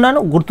తీసుకున్నాను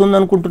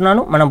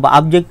గుర్తుందనుకుంటున్నాను, మనం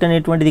ఆబ్జెక్ట్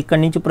అనేటువంటిది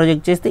ఇక్కడి నుంచి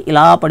ప్రొజెక్ట్ చేస్తే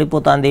ఇలా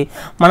పడిపోతుంది.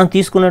 మనం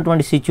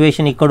తీసుకున్నటువంటి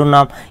సిచ్యువేషన్ ఇక్కడ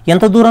ఉన్నాం,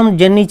 ఎంత దూరం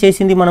జర్నీ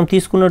చేసింది మనం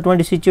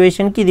తీసుకున్నటువంటి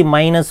సిచ్యువేషన్కి, ఇది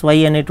మైనస్ వై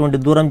అనేటువంటి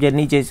దూరం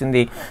జర్నీ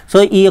చేసింది. సో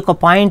ఈ యొక్క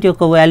పాయింట్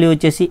యొక్క వాల్యూ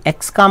వచ్చేసి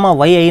ఎక్స్ కామా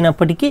వై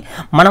అయినప్పటికీ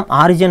మనం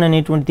ఆరిజిన్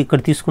అనేటువంటిది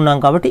ఇక్కడ తీసుకున్నాం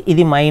కాబట్టి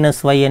ఇది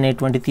మైనస్ వై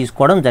అనేటువంటి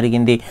తీసుకోవడం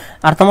జరిగింది.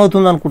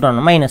 అర్థమవుతుంది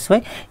అనుకుంటున్నాను. మైనస్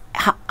వై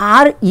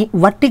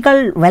వర్టికల్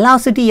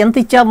వెలాసిటీ ఎంత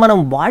ఇచ్చాం మనం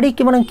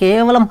బాడీకి, మనం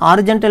కేవలం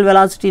హారిజంటల్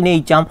వెలాసిటీనే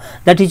ఇచ్చాం,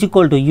 that is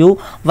equal to you.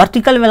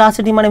 Vertical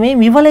velocity మనం ఏం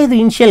ఇవ్వలేదు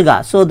ఇనిషియల్గా,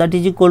 so that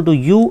is equal to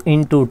you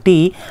into tea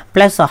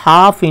plus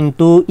half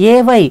into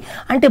ఏవై.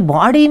 అంటే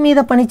బాడీ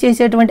మీద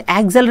పనిచేసేటువంటి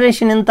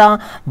యాక్సలరేషన్ ఎంత,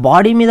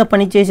 బాడీ మీద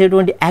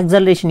పనిచేసేటువంటి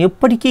యాక్సలరేషన్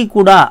ఎప్పటికీ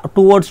కూడా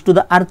towards to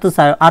the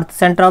earth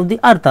centre of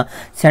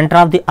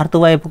the earth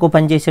వైపుకు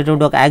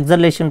పనిచేసేటువంటి ఒక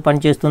యాక్సలరేషన్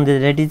పనిచేస్తుంది,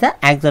 that is the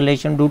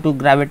acceleration due to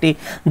gravity.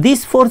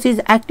 This force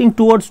is acting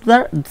towards the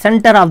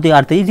center of the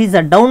earth. It is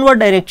a downward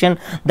direction.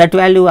 That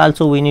value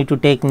also we need to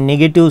take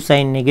negative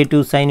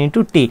sign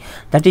into t,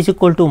 that is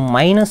equal to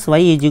minus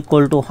y is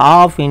equal to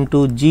half into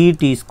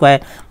gt square,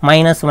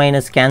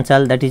 minus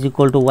cancel, that is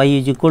equal to y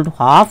is equal to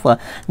half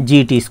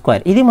gt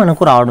square. ఇది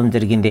మనకు రావడం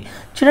జరిగింది.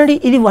 చూడండి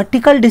ఇది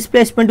vertical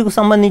డిస్ప్లేస్మెంట్కు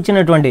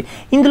సంబంధించినటువంటి,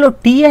 ఇందులో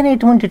t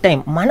అనేటువంటి time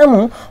మనము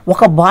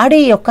ఒక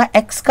బాడీ యొక్క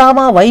ఎక్స్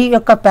కామా వై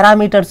యొక్క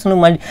పారామీటర్స్ను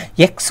మళ్ళీ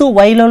ఎక్స్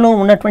వైలలో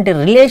ఉన్నటువంటి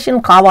రిలేషన్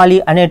కావాలి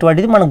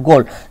అనేటువంటిది మన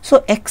గోల్. సో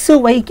ఎక్స్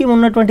వైకి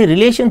ఉన్నటువంటి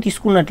రిలేషన్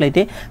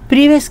తీసుకున్నట్లయితే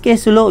ప్రీవియస్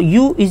కేసులో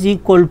u is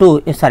equal to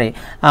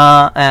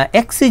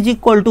X is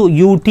equal to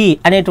UT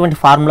అనేటువంటి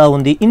ఫార్ములా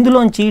ఉంది.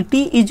 ఇందులోంచి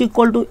t is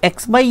equal to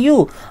X by you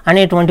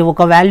అనేటువంటి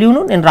ఒక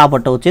వాల్యూను నేను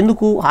రాబట్టవచ్చు.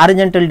 ఎందుకు,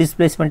 horizontal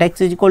displacement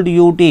X is equal to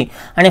UT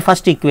అనే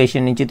ఫస్ట్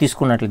ఈక్వేషన్ నుంచి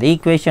తీసుకున్నట్లయితే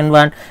ఈక్వేషన్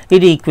 1,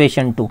 ఇది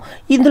ఈక్వేషన్ 2.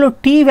 ఇందులో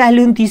t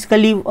వాల్యూని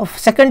తీసుకెళ్ళి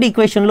సెకండ్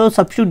ఈక్వేషన్లో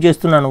సబ్స్టిట్యూట్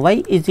చేస్తున్నాను. y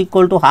is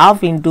equal to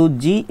half into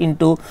G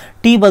into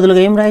t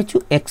బదులుగా ఏం రాయొచ్చు,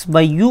 X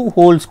by you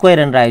whole square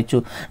అని రాయొచ్చు.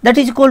 That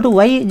is equal to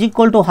why is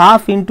equal to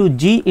half into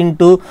G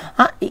into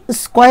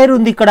square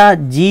ఉంది ఇక్కడ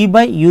G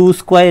by you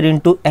square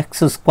into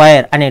X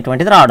square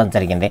అనేటువంటిది రావడం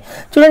జరిగింది.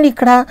 చూడండి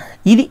ఇక్కడ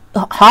ఇది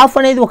హాఫ్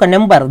అనేది ఒక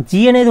నెంబర్,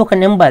 జీ అనేది ఒక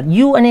నెంబర్,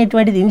 యూ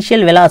అనేటువంటిది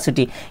ఇనిషియల్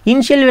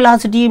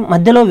వెలాసిటీ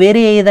మధ్యలో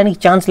వేరే అయ్యేదానికి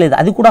ఛాన్స్ లేదు,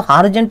 అది కూడా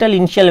horizontal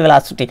initial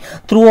velocity.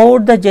 Through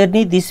out the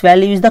journey this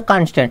value is the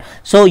constant.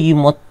 So ఈ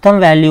మొత్తం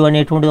వాల్యూ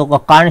అనేటువంటిది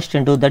ఒక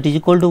constant, that is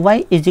equal to why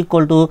is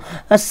equal to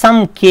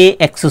some K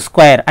X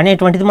square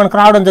అనేటువంటిది మనకు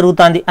రావడం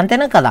జరుగుతుంది,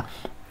 అంతేనా కదా.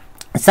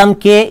 సమ్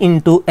కే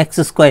ఇంటూ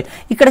ఎక్స్ స్క్వేర్.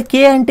 ఇక్కడ కే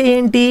అంటే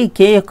ఏంటి,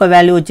 కే యొక్క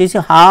వాల్యూ వచ్చేసి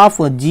హాఫ్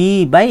జీ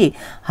బై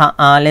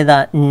లేదా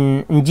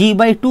జీ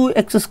బై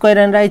 2x స్క్వేర్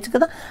అని రాయొచ్చు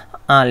కదా,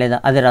 లేదా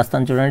అదే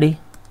రాస్తాను చూడండి,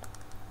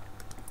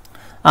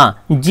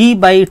 g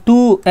by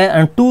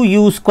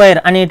 2u square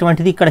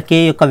అనేటువంటిది ఇక్కడ k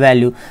యొక్క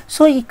వాల్యూ.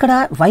 సో ఇక్కడ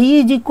y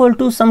is equal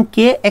to some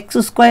kx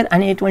square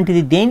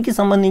అనేటువంటిది దేనికి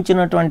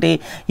సంబంధించినటువంటి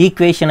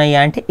ఈక్వేషన్ అయ్యా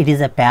అంటే it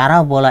is a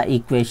parabola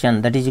equation.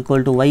 That is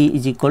equal to y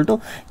is equal to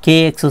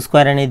kx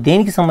square అనేది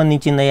దేనికి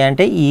సంబంధించింది అయ్యా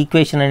అంటే ఈ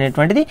ఈక్వేషన్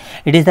అనేటువంటిది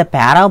it is the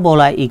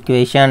parabola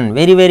equation.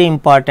 Very very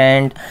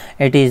important,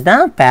 it is the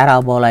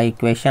parabola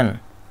equation.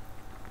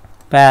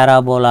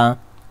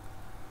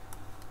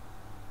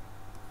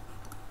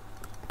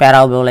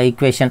 parabola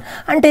equation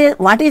అంటే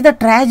what is the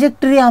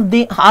trajectory of the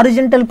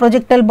horizontal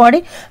projectile body?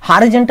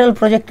 Horizontal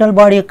projectile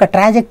body యొక్క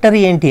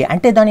trajectory ఏంటి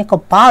అంటే దాని యొక్క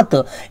పాత్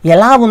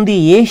ఎలా ఉంది,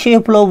 ఏ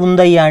షేప్లో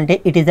ఉందయ్యా అంటే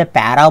it is a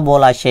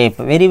parabola shape.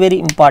 Very very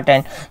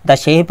important, the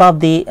shape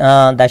of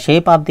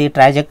the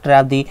trajectory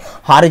of the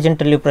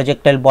హారిజంటల్లీ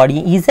projectile body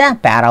is a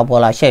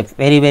parabola shape.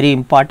 Very very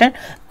important,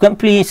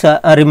 please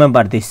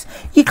remember this.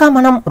 ఇక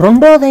మనం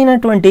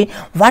రెండోదైనటువంటి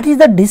what is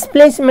the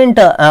displacement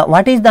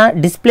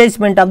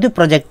of the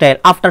projectile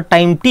after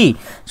time t.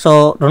 So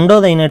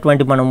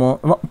రెండోదైనటువంటి మనము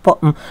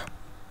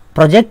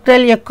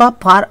projectile యొక్క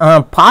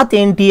path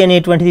ఏంటి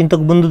అనేటువంటిది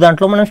ఇంతకు ముందు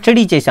దాంట్లో మనం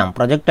స్టడీ చేసాం.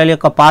 ప్రొజెక్టైల్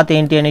యొక్క పాత్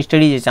ఏంటి అని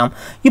స్టడీ చేసాం.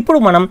 ఇప్పుడు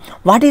మనం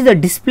what is the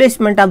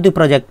displacement of the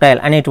projectile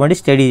అనేటువంటి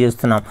స్టడీ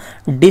చేస్తున్నాం.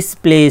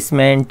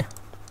 Displacement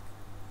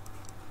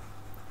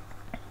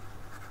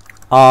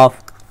of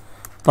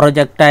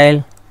projectile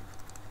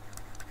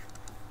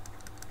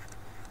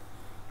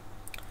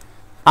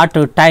at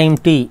time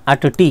tea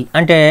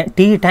అంటే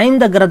టీ టైం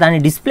దగ్గర దాని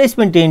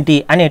డిస్ప్లేస్మెంట్ ఏంటి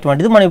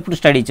అనేటువంటిది మనం ఇప్పుడు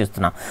స్టడీ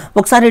చేస్తున్నాం.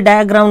 ఒకసారి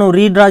డయాగ్రామ్ను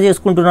రీడ్రా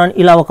చేసుకుంటున్నాను.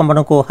 ఇలా ఒక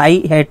మనకు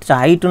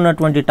హైట్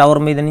ఉన్నటువంటి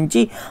టవర్ మీద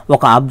నుంచి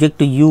ఒక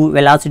ఆబ్జెక్ట్ యూ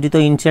వెలాసిటీతో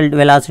ఇనిషియల్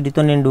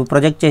వెలాసిటీతో నేను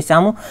ప్రొజెక్ట్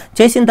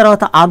చేసిన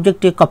తర్వాత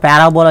ఆబ్జెక్ట్ యొక్క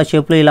పారాబోలా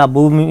షేప్లో ఇలా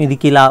భూమి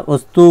మీదకి ఇలా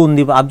వస్తూ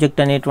ఉంది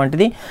ఆబ్జెక్ట్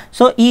అనేటువంటిది.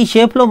 సో ఈ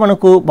షేప్లో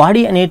మనకు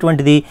బాడీ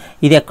అనేటువంటిది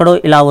ఇది ఎక్కడో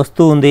ఇలా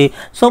వస్తూ ఉంది.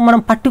 సో మనం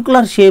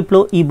పర్టికులర్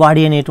షేప్లో ఈ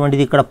బాడీ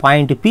అనేటువంటిది ఇక్కడ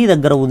పాయింట్ పి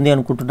దగ్గర ఉంది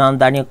అనుకుంటున్నాం.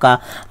 దాని యొక్క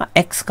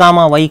X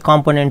comma why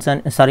components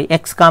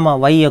X comma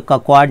why యొక్క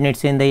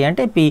కోఆర్డినేట్స్ ఏంది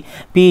అంటే P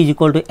is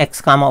equal to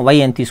X comma why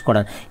అని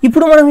తీసుకోవడం.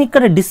 ఇప్పుడు మనం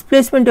ఇక్కడ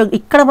డిస్ప్లేస్మెంట్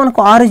ఇక్కడ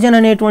మనకు ఆరిజిన్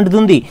అనేటువంటిది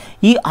ఉంది.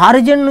 ఈ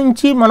ఆరిజిన్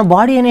నుంచి మన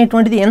బాడీ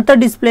అనేటువంటిది ఎంత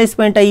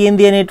డిస్ప్లేస్మెంట్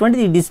అయ్యింది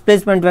అనేటువంటిది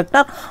డిస్ప్లేస్మెంట్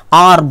వెక్టర్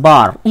ఆర్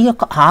బార్. ఈ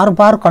యొక్క ఆర్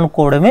బార్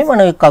కనుక్కోవడమే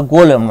మన యొక్క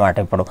గోల్ అన్నమాట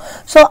ఇప్పుడు.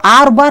 సో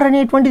ఆర్ బార్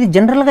అనేటువంటిది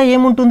జనరల్గా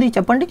ఏముంటుంది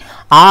చెప్పండి?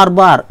 Are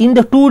bar in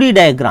the 2D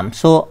diagram.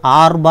 So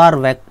are bar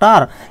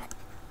vector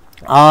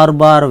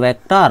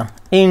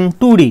in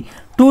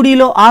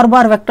 2Dలో are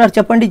bar vector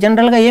చెప్పండి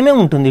జనరల్గా ఏమేమి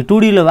ఉంటుంది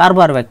 2Dలో are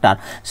bar vector?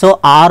 So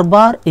are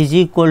bar is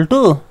equal to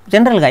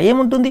జనరల్గా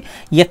ఏముంటుంది?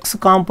 X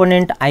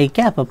component I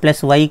cap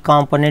plus why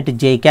component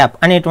J cap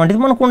అనేటువంటిది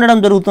మనకు ఉండడం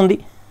జరుగుతుంది.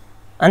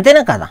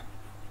 అంతేనా కదా?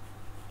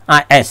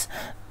 Yes,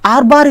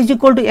 are bar is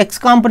equal to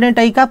X component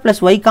I cap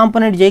plus why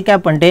component J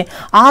cap అంటే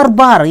are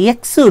bar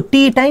X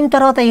tea time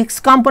తర్వాత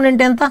ఎక్స్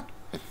కాంపోనెంట్ ఎంత?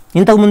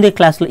 ఇంతకుముందే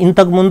క్లాస్లో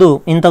ఇంతకుముందు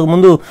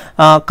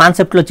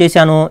కాన్సెప్ట్లో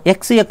చేశాను.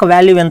 ఎక్స్ యొక్క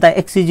వాల్యూ ఎంత?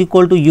 X is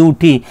equal to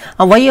UT.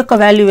 Why యొక్క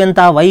వాల్యూ ఎంత?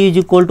 Why is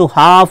equal to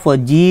half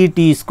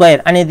GT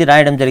square అనేది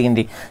రాయడం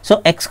జరిగింది. సో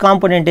ఎక్స్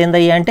కాంపోనెంట్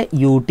ఏందయ్యా అంటే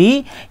UT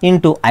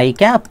into I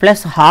cap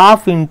plus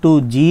half into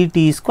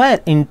GT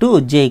square into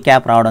J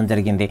cap రావడం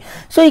జరిగింది.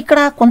 సో ఇక్కడ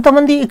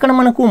కొంతమంది ఇక్కడ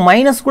మనకు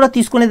మైనస్ కూడా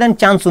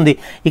తీసుకునేదానికి ఛాన్స్ ఉంది.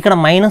 ఇక్కడ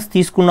మైనస్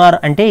తీసుకున్నారు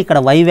అంటే ఇక్కడ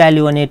వై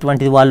వాల్యూ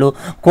అనేటువంటిది వాళ్ళు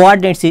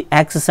కోఆర్డినేట్స్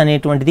యాక్సెస్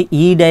అనేటువంటిది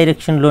ఈ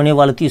డైరెక్షన్లోనే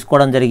వాళ్ళు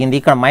తీసుకోవడం జరిగింది.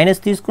 ఇక్కడ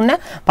మైనస్ తీసుకున్నా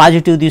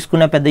పాజిటివ్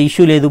తీసుకున్నా పెద్ద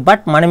ఇష్యూ లేదు.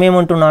 బట్ మనం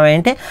ఏమంటున్నాం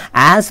అంటే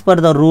as per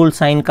the rule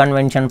sign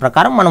convention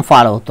ప్రకారం మనం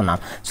ఫాలో అవుతున్నాం.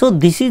 So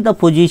this is the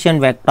position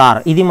vector.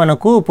 ఇది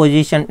మనకు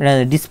పొజిషన్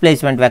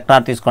డిస్ప్లేస్మెంట్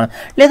వెక్టార్ తీసుకోవడం.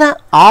 లేదా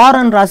ఆర్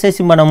అని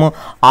రాసేసి మనము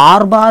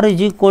are bar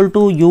is equal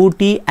to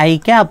UT I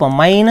cap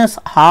minus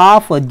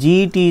half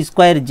GT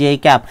square J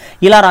cap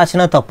ఇలా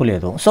రాసినా తప్పు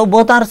లేదు. So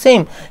both are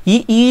same.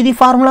 ఇది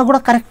ఫార్ములా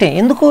కూడా కరెక్టే.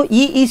 ఎందుకు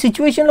ఈ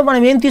సిచ్యువేషన్లో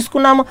మనం ఏం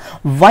తీసుకున్నాము?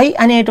 వై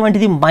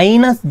అనేటువంటిది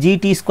మైనస్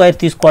జీటీ స్క్వేర్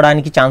తీసుకోవడానికి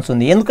ఛాన్స్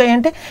ఉంది.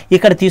 ఎందుకంటే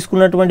ఇక్కడ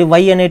తీసుకున్నటువంటి వై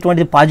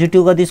అనేటువంటిది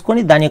పాజిటివ్గా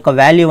తీసుకొని దాని యొక్క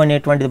వాల్యూ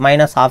అనేటువంటిది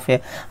మైనస్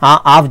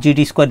హాఫ్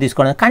జీటీ స్క్వేర్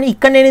తీసుకోవడం. కానీ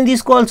ఇక్కడ నేను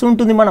తీసుకోవాల్సి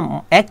ఉంటుంది. మనం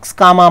ఎక్స్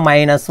కామా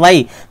మైనస్ వై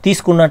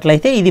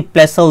తీసుకున్నట్లయితే ఇది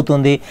ప్లస్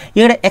అవుతుంది.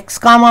 ఇక్కడ ఎక్స్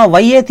కామా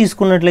వైఏ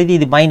తీసుకున్నట్లయితే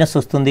ఇది మైనస్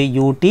వస్తుంది.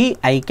 UT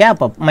I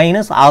cap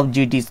minus half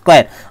GT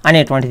square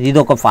అనేటువంటిది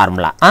ఇది ఒక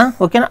ఫార్ములా.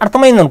 ఓకేనా?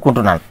 అర్థమైంది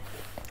అనుకుంటున్నాను.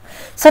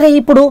 సరే,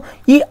 ఇప్పుడు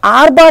ఈ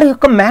ఆర్ బార్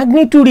యొక్క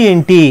మ్యాగ్నిట్యూడ్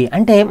ఏంటి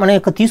అంటే మన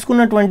యొక్క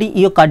తీసుకున్నటువంటి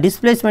ఈ యొక్క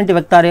డిస్ప్లేస్మెంట్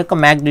వెక్టార్ యొక్క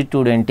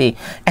మ్యాగ్నిట్యూడ్ ఏంటి?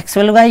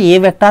 యాక్చువల్గా ఏ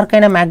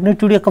వెక్టార్కైనా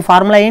మ్యాగ్నిట్యూడ్ యొక్క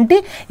ఫార్ములా ఏంటి?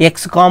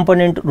 X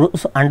component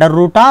under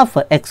root of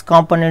X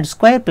component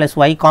square plus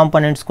why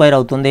component square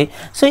అవుతుంది.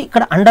 సో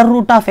ఇక్కడ under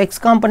root of X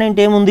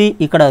component ఏముంది?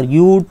 ఇక్కడ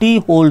UT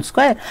whole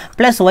square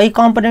plus why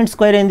component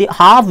square ఏంది?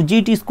 హాఫ్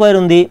జీటీ స్క్వేర్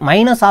ఉంది,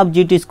 మైనస్ హాఫ్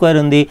జీటీ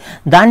స్క్వేర్ ఉంది.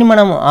 దాన్ని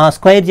మనం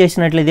square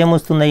చేసినట్లయితే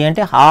ఏమొస్తుంది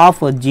అంటే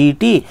హాఫ్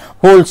జీటీ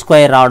హోల్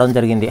స్క్వేర్ రావడం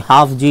జరిగింది. జరిగింది,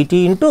 half GT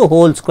into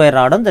whole square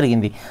రావడం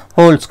జరిగింది,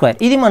 హోల్ స్క్వేర్.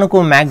 ఇది మనకు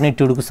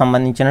మ్యాగ్నిట్యూడ్కు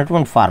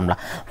సంబంధించినటువంటి ఫార్ములా.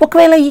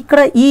 ఒకవేళ ఇక్కడ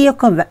ఈ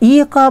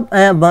యొక్క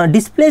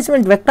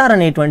డిస్ప్లేస్మెంట్ వెక్టార్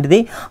అనేటువంటిది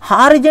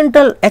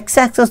హారిజెంటల్ ఎక్స్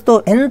యాక్సెస్తో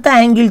ఎంత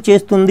యాంగిల్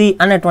చేస్తుంది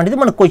అనేటువంటిది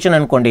మన క్వశ్చన్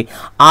అనుకోండి,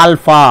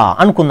 ఆల్ఫా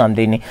అనుకుందాం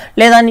దీన్ని,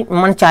 లేదా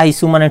మన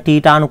చాయిస్ మన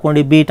టీటా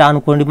అనుకోండి, బీటా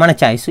అనుకోండి, మన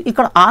చాయిస్.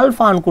 ఇక్కడ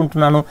ఆల్ఫా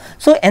అనుకుంటున్నాను.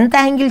 సో ఎంత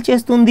యాంగిల్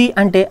చేస్తుంది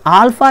అంటే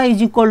ఆల్ఫా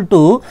ఈజ్ ఈక్వల్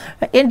టు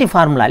ఏంటి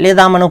ఫార్ములా,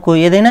 లేదా మనకు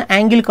ఏదైనా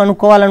యాంగిల్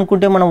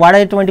కనుక్కోవాలనుకుంటే మనం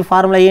వాడేటువంటి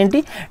ఫార్ములా ఏంటి,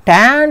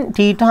 tan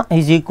theta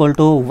is equal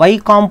to why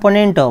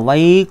component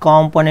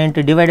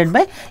divided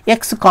by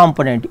X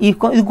component.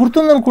 ఇది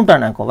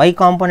గుర్తుందనుకుంటాను నాకు, why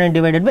component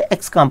divided by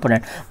X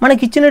component.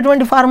 మనకి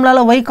ఇచ్చినటువంటి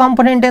ఫార్ములాలో వై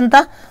కాంపోనెంట్ ఎంత,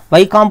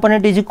 y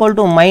component is equal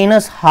to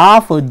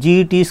 -12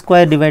 gt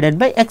square divided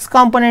by x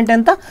component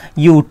ఎంత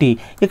ut.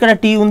 ఇక్కడ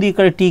t ఉంది,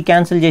 ఇక్కడ t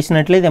cancel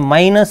చేసినట్లయితే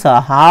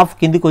 -12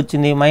 కిందికి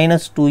వచ్చింది,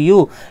 -2u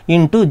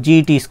ఇంటూ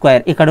gt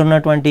స్క్వేర్, ఇక్కడ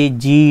ఉన్నటువంటి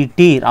gt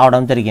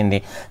రావడం జరిగింది.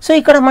 సో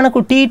ఇక్కడ మనకు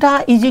theta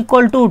is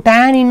equal to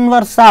tan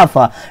inverse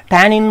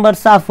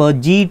of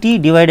gt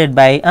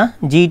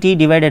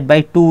divided by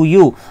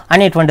 2u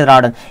అనేటువంటి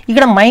రావడం.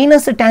 ఇక్కడ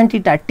minus tan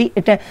theta,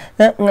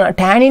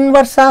 tan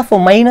inverse of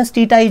minus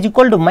theta is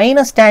equal to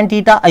minus tan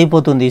theta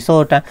అయిపోతుంది. సో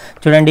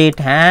చూడండి,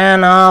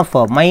 tan of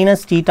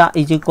minus theta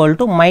is equal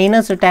to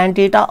minus tan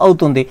theta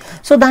అవుతుంది.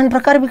 So దాని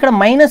ప్రకారం ఇక్కడ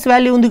minus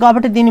value ఉంది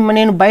కాబట్టి దీన్ని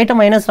నేను బయట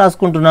minus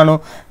రాసుకుంటున్నాను.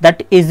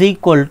 That is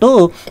equal to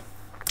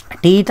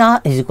theta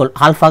is equal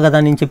alpha కదా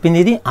నేను చెప్పింది,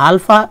 ఇది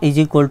alpha is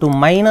equal to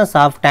minus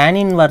of tan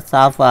inverse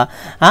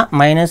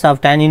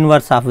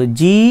of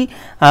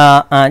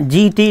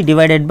GT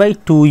divided by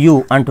 2u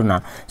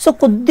అంటున్నాను. సో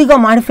కొద్దిగా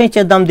మాడిఫై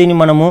చేద్దాం దీన్ని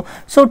మనము.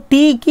 సో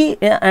టీ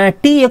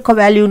యొక్క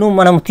వాల్యూను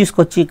మనం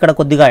తీసుకొచ్చి ఇక్కడ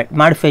కొద్దిగా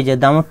మాడిఫై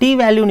చేద్దాము. టీ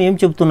వాల్యూను ఏం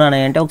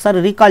చెప్తున్నాను అంటే ఒకసారి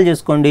రీకాల్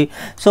చేసుకోండి.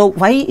 So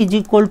y is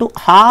equal to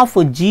half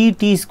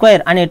GT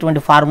square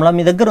అనేటువంటి ఫార్ములా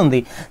మీ దగ్గర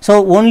ఉంది. సో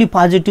ఓన్లీ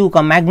పాజిటివ్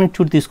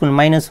మ్యాగ్నిట్యూడ్ తీసుకుని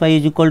 -y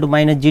is equal to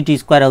 -gt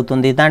square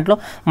అవుతుంది. దాంట్లో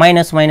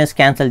మైనస్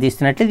క్యాన్సిల్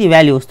చేసినట్లయితే ఈ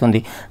వాల్యూ వస్తుంది.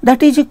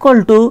 That is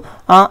equal to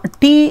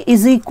T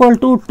is equal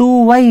to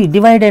 2y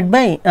divided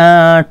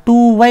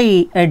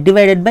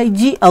by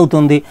g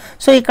అవుతుంది.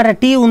 సో ఇక్కడ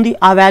t ఉంది,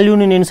 ఆ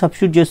వాల్యూని నేను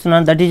సబ్స్టిట్యూట్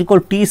చేస్తున్నాను. That is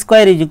equal tea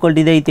square is equal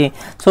to ఇదైతే,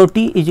 so t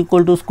is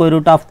equal to square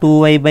root of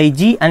 2y by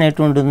g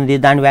అనేటువంటి ఉంది.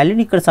 దాని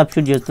వాల్యూని ఇక్కడ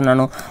సబ్స్టిట్యూట్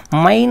చేస్తున్నాను.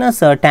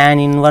 Minus tan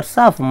inverse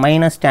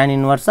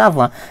of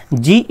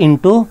g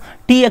into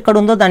t ఎక్కడ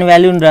ఉందో దాని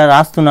వాల్యూని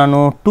రాస్తున్నాను,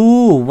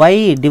 2y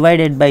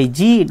divided by g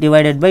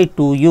divided by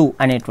 2u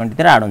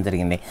అనేటువంటిది రావడం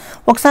జరిగింది.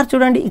 ఒకసారి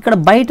చూడండి, ఇక్కడ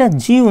బయట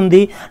g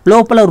ఉంది,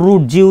 లోపల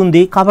రూట్ g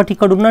ఉంది. కాబట్టి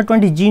ఇక్కడ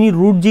ఉన్నటువంటి gని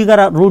route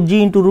g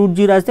into root g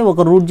రాస్తే ఒక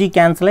రూట్ g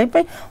క్యాన్సిల్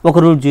అయిపోయి ఒక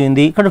రూట్ g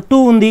ఉంది. ఇక్కడ 2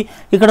 ఉంది,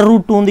 ఇక్కడ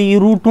రూట్ 2 ఉంది. ఈ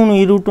రూట్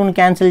 2ను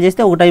క్యాన్సిల్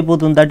చేస్తే ఒకటి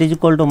అయిపోతుంది. That is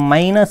equal to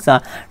minus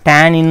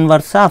tan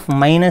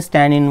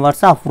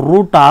inverse of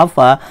root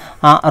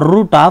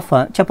of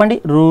చెప్పండి,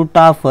 root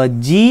of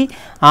g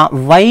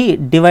y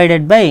divided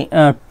by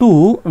 2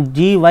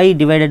 gy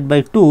divided by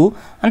 2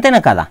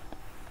 అంతేనా కదా,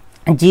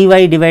 gy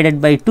divided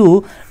by 2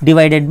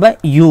 divided by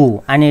u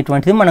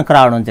అనేటువంటిది మనకు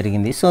రావడం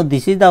జరిగింది. So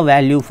this is the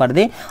value for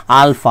the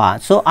alpha.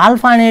 So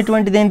alpha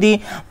అనేటువంటిది ఏంటి,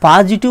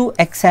 positive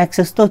X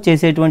యాక్సెస్తో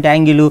చేసేటువంటి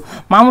యాంగిల్.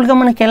 మామూలుగా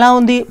మనకి ఎలా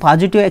ఉంది,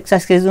 పాజిటివ్ ఎక్స్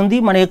యాక్సెస్ ఉంది,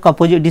 మన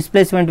యొక్క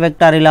డిస్ప్లేస్మెంట్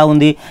వెక్టార్ ఇలా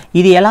ఉంది.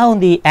 ఇది ఎలా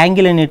ఉంది,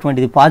 యాంగిల్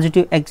అనేటువంటిది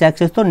పాజిటివ్ ఎక్స్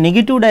యాక్సెస్తో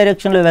నెగిటివ్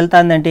డైరెక్షన్లో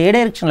వెళ్తుంది. అంటే ఏ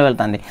డైరెక్షన్లో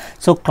వెళ్తుంది,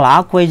 సో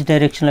క్లాక్ వైజ్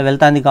డైరెక్షన్లో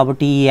వెళ్తుంది.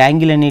 కాబట్టి ఈ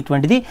యాంగిల్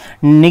అనేటువంటిది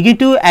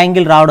నెగిటివ్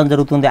యాంగిల్ రావడం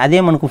జరుగుతుంది.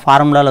 అదే మనకు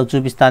ఫార్ములాలో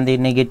చూపిస్తుంది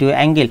నెగిటివ్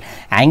యాంగిల్.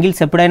 యాంగిల్స్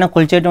ఎప్పుడైనా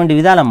కొలిచేటువంటి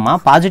విధాలమ్మా,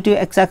 పాజిటివ్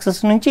ఎక్స్ యాక్సెస్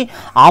నుంచి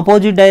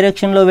ఆపోజిట్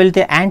డైరెక్షన్లో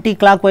వెళ్తే, యాంటీ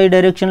క్లాక్ వైజ్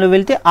డైరెక్షన్లో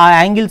వెళ్తే ఆ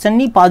యాంగిల్స్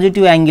అన్ని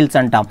పాజిటివ్ యాంగిల్స్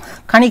అంటాం.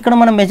 కానీ ఇక్కడ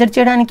మనం మెజర్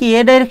చేయడానికి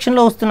ఏ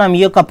డైరెక్షన్లో వస్తున్నాం,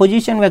 ఈ యొక్క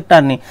పొజిషన్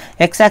వెక్టార్ని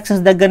ఎక్స్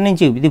యాక్సెస్ దగ్గర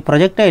నుంచి, ఇది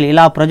ప్రొజెక్టైల్,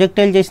 ఇలా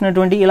ప్రొజెక్టైల్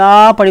చేసినటువంటి ఇలా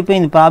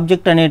పడిపోయింది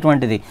ఆబ్జెక్ట్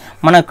అనేటువంటిది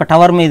మన యొక్క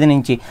టవర్ మీద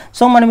నుంచి.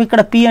 సో మనం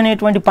ఇక్కడ P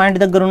అనేటువంటి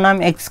పాయింట్ దగ్గర ఉన్నాం,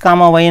 x,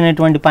 y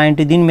అనేటువంటి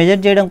పాయింట్. దీన్ని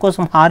మెజర్ చేయడం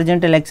కోసం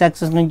హారిజెంటల్ ఎక్స్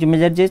యాక్సెస్ నుంచి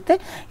మెజర్ చేస్తే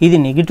ఇది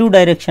నెగిటివ్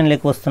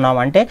డైరెక్షన్లోకి వస్తున్నాం.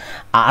 అంటే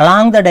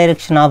along the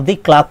direction of the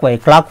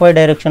clock why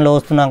డైరెక్షన్లో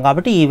వస్తున్నాం.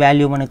 కాబట్టి ఈ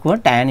వాల్యూ మనకు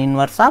tan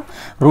inverse of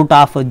root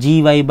of gy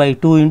by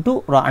 2 into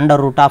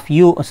under root of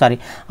u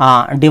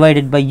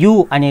divided by u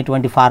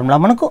అనేటువంటి ఫార్ములా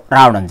మనకు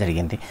రావడం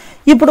జరిగింది.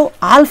 ఇప్పుడు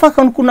ఆల్ఫా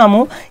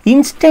కనుక్కున్నాము.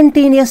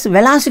 ఇన్స్టంటేనియస్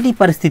వెలాసిటీ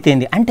పరిస్థితి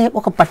ఏంది అంటే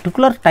ఒక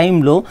పర్టికులర్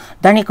టైంలో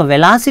దాని యొక్క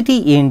వెలాసిటీ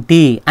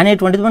ఏంటి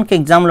అనేటువంటిది మనకి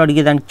ఎగ్జామ్లో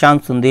అడిగేదానికి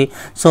ఛాన్స్ ఉంది.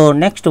 So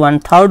next one,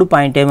 third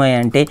point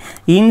ఏమంటే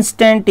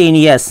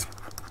ఇన్స్టంటేనియస్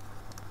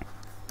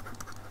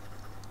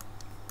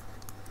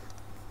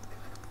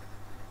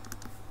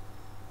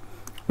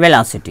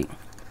వెలాసిటీ.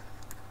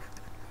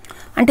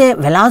 అంటే అంటే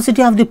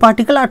velocity of the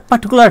particle at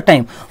particular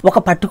time, ఒక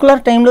పర్టికులర్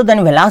టైంలో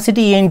దాని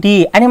వెలాసిటీ ఏంటి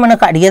అని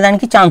మనకు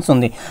అడిగేదానికి ఛాన్స్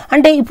ఉంది.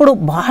 అంటే ఇప్పుడు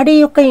బాడీ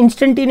యొక్క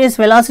ఇన్స్టంటేనియస్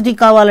వెలాసిటీ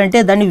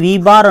కావాలంటే దాన్ని వి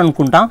బార్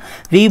అనుకుంటాం.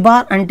 వి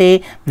బార్ అంటే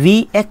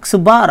vx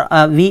bar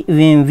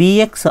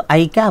vx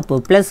I cap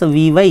plus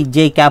VY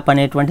J cap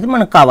అనేటువంటిది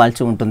మనకు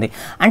కావాల్సి ఉంటుంది.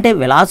 అంటే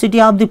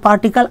velocity of the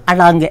particle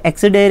along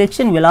X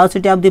direction,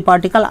 velocity of the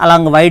particle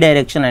along why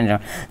direction అని.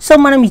 సో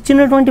మనం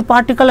ఇచ్చినటువంటి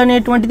పార్టికల్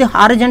అనేటువంటిది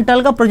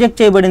హారిజంటల్గా ప్రొజెక్ట్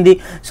చేయబడింది.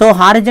 సో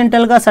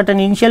హారిజంటల్గా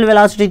సర్టన్ ఇనిషియల్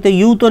వెలాసిటీతో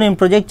యూతో నేను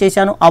ప్రొజెక్ట్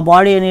చేశాను. ఆ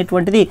బాడీ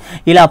అనేటువంటిది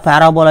ఇలా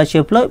పారాబోలా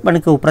షేప్లో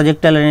మనకు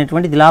ప్రొజెక్టైల్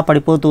అనేటువంటిది ఇలా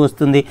పడిపోతూ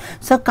వస్తుంది.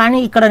 సో కానీ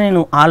ఇక్కడ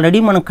నేను ఆల్రెడీ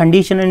మనం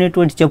కండిషన్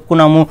అనేటువంటి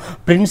చెప్పుకున్నాము.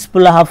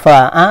 Principal of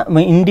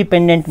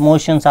independent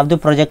motions off the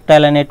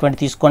projectile అనేటువంటి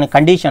తీసుకునే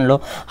కండిషన్లో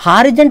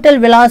హారిజంటల్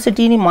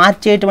వెలాసిటీని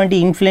మార్చేటువంటి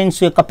ఇన్ఫ్లుయెన్స్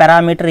యొక్క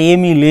పారామీటర్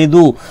ఏమీ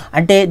లేదు.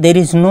 అంటే there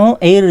is no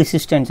air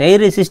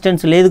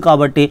resistance లేదు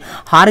కాబట్టి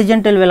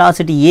హారిజంటల్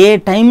వెలాసిటీ ఏ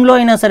టైంలో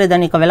అయినా సరే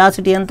దాని యొక్క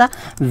వెలాసిటీ అంతా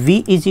v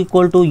is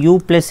equal to you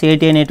plus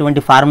ఏటీ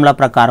అనేటువంటి ఫార్ములా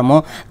ప్రకారము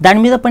దాని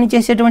మీద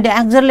పనిచేసేటువంటి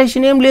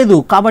యాక్సలరేషన్ ఏం లేదు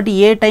కాబట్టి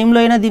ఏ టైంలో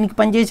అయినా దీనికి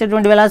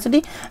పనిచేసేటువంటి velocity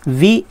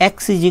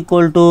vx is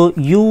equal to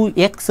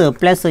ux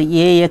plus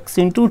ax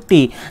into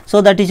tea. So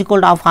that is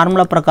equal to ఆ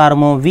ఫార్ములా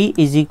ప్రకారము v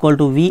is equal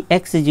to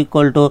vx is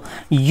equal to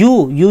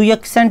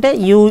ux అంటే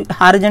u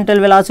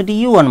హారిజంటల్ వెలాసిటీ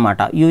u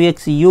అనమాట. ux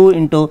u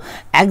into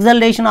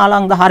acceleration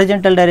along the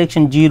horizontal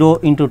direction 0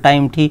 into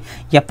time t.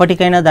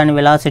 ఎప్పటికైనా దాని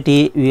velocity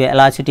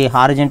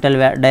horizontal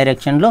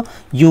డైరెక్షన్లో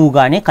u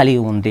గానే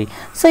కలిగి ఉంది.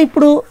 సో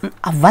ఇప్పుడు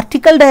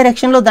వర్టికల్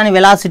డైరెక్షన్లో దాని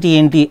వెలాసిటీ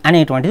ఏంటి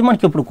అనేటువంటిది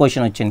మనకి ఇప్పుడు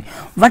క్వశ్చన్ వచ్చింది.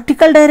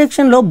 వర్టికల్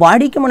డైరెక్షన్లో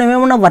బాడీకి మనం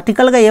ఏమన్నా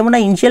వర్టికల్గా ఏమన్నా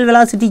ఇనిషియల్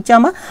వెలాసిటీ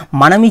ఇచ్చామా?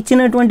 మనం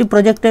ఇచ్చినటువంటి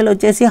ప్రొజెక్టైల్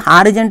వచ్చేసి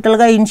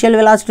హారిజంటల్గా ఇనిషియల్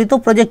వెలాసిటీతో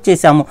ప్రొజెక్ట్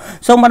చేశాము.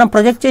 సో మనం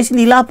ప్రొజెక్ట్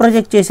చేసింది ఇలా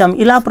ప్రొజెక్ట్ చేసాము.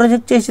 ఇలా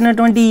ప్రొజెక్ట్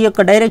చేసినటువంటి ఈ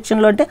యొక్క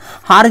డైరెక్షన్లో అంటే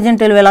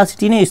హారిజంటల్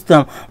వెలాసిటీని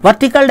ఇస్తాం.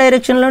 వర్టికల్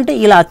డైరెక్షన్లో అంటే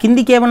ఇలా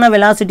కిందికి ఏమన్నా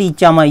వెలాసిటీ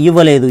ఇచ్చామా?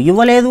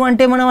 ఇవ్వలేదు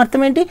అంటే మనం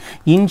అర్థం ఏంటి?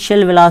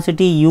 Initial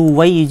velocity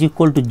uy is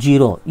equal to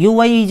 0.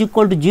 uy is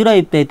equal to 0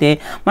 అయితే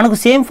మనకు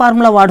సేమ్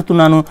ఫార్ములా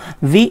వాడుతున్నాను.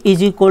 v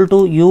is equal to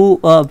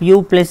u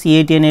plus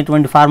ఏటీ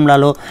అనేటువంటి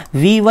ఫార్ములాలో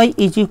vy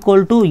is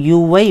equal to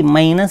uy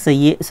minus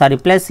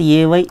plus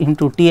ay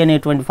into tea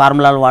అనేటువంటి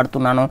ఫార్ములాలు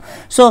వాడుతున్నాను.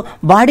 సో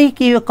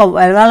బాడీకి యొక్క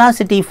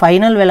velocity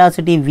final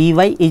velocity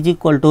vy is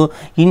equal to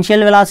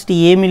initial velocity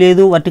ఏమీ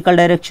లేదు వర్టికల్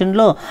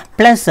డైరెక్షన్లో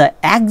ప్లస్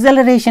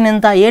యాక్సలరేషన్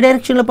ఎంత? ఏ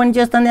డైరెక్షన్లో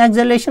పనిచేస్తుంది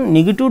యాక్సలరేషన్?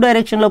 నెగిటివ్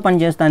డైరెక్షన్లో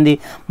పనిచేస్తుంది.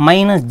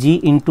 మైనస్ g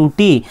ఇంటూ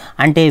టీ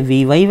అంటే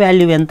vy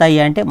వాల్యూ ఎంత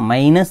అంటే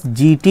మైనస్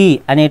gt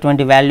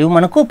అనేటువంటి వాల్యూ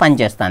మనకు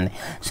పనిచేస్తుంది.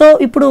 సో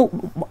ఇప్పుడు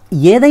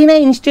ఏదైనా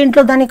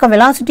ఇన్స్టెంట్లో దాని యొక్క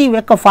వెలాసిటీ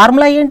యొక్క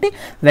ఫార్ములా ఏంటి?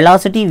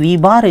 Velocity v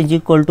bar is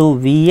equal to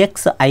vx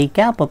i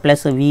cap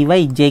plus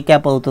vy j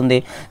cap అవుతుంది.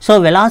 సో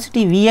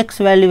వెలాసిటీ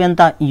vx వాల్యూ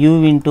ఎంత? u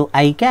into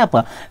i cap,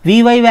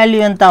 vy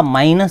value ఎంత?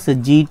 Minus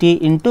gt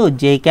into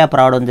j cap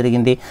రావడం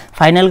జరిగింది.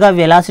 ఫైనల్గా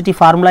వెలాసిటీ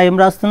ఫార్ములా ఏం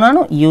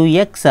రాస్తున్నాను?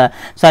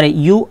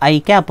 ui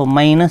cap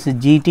minus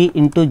gt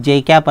into j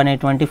cap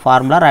అనేటువంటి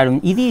formula రాయడం.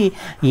 ఇది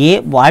ఏ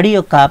బాడీ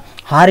యొక్క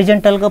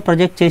హారిజంటల్గా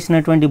ప్రొజెక్ట్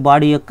చేసినటువంటి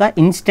బాడీ యొక్క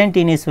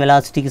ఇన్స్టంటేనియస్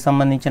వెలాసిటీకి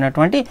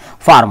సంబంధించినటువంటి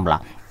ఫార్ములా.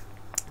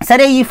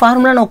 సరే ఈ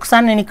ఫార్ములాను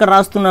ఒకసారి నేను ఇక్కడ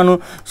రాస్తున్నాను.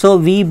 So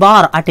v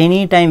bar at any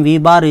time v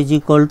bar is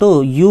equal to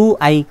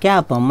ui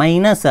cap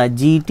minus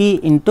gt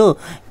into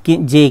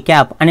J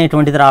cap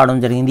అనేటువంటిది రావడం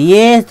జరిగింది.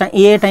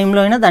 ఏ టైంలో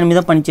అయినా దాని మీద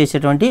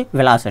పనిచేసేటువంటి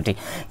వెలాసిటీ.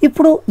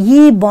 ఇప్పుడు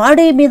ఈ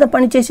బాడీ మీద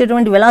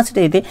పనిచేసేటువంటి వెలాసిటీ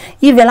అయితే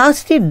ఈ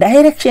వెలాసిటీ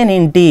డైరెక్షన్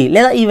ఏంటి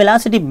లేదా ఈ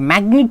వెలాసిటీ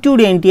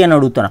మ్యాగ్నిట్యూడ్ ఏంటి అని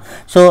అడుగుతున్నాం.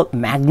 So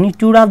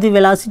magnitude of the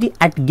velocity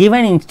at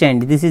given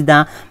instant, this is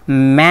the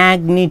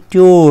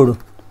magnitude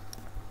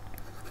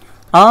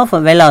of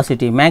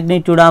velocity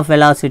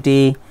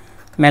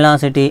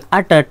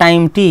at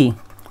time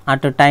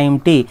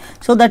t.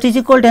 So that is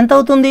equal to ఎంత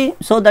అవుతుంది?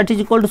 So that is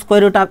equal to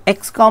square root of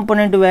X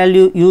component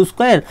value you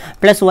square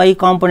plus why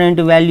component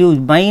value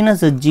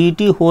minus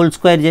GT whole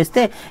square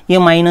చేస్తే ఈ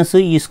minus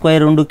ఈ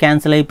square రెండు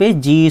cancel అయిపోయి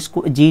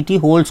GT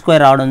whole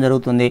square రావడం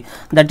జరుగుతుంది.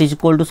 That is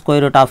equal to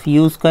square root of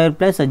you square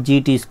plus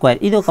GT square.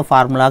 ఇది ఒక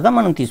ఫార్ములాగా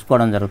మనం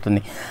తీసుకోవడం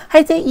జరుగుతుంది.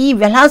 అయితే ఈ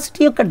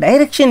వెలాసిటీ యొక్క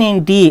డైరెక్షన్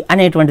ఏంటి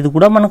అనేటువంటిది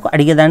కూడా మనకు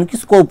అడిగేదానికి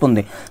స్కోప్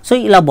ఉంది. సో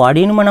ఇలా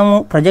బాడీని మనము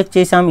ప్రొజెక్ట్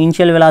చేసాం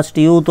ఇనిషియల్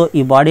వెలాసిటీ యూతో,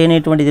 ఈ బాడీ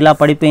అనేటువంటిది ఇలా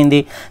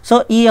పడిపోయింది. సో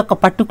ఈ యొక్క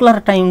పర్టికులర్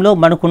టైంలో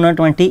మనకు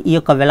ఉన్నటువంటి ఈ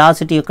యొక్క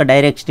వెలాసిటీ యొక్క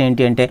డైరెక్షన్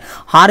ఏంటి అంటే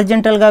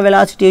హారిజంటల్గా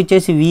వెలాసిటీ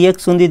వచ్చేసి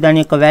vx ఉంది, దాని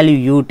యొక్క వాల్యూ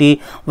ut.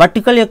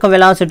 వర్టికల్ యొక్క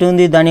వెలాసిటీ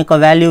ఉంది, దాని యొక్క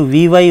వాల్యూ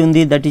vy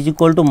ఉంది, that is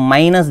equal to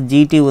minus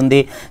gt ఉంది.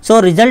 సో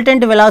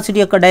రిజల్టెంట్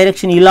వెలాసిటీ యొక్క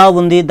డైరెక్షన్ ఇలా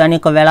ఉంది, దాని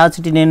యొక్క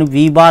వెలాసిటీ నేను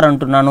v బార్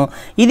అంటున్నాను.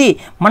 ఇది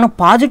మనం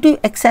పాజిటివ్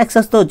ఎక్స్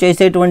యాక్సెస్తో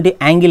చేసేటువంటి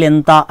యాంగిల్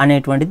ఎంత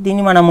అనేటువంటిది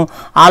దీన్ని మనము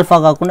ఆల్ఫా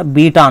కాకుండా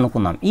బీటా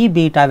అనుకుందాం. ఈ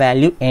బీటా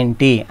వాల్యూ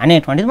ఏంటి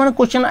అనేటువంటిది మన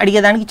క్వశ్చన్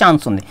అడిగేదానికి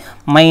ఛాన్స్ ఉంది.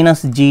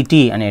 మైనస్ gt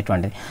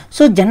అనేటువంటిది.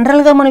 సో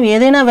జనరల్గా మనం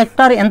ఏదైనా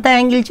వెక్టార్ ఎంత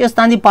యాంగిల్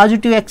చేస్తుంది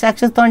పాజిటివ్ ఎక్స్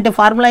యాక్సిస్తో అంటే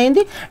ఫార్ములా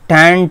ఏంది,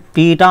 టాన్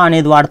బీటా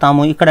అనేది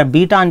వాడతాము. ఇక్కడ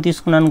బీటా అని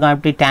తీసుకున్నాను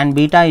కాబట్టి tan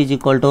beta is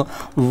equal to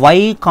why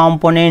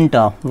component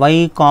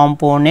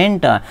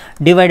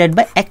divided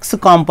by X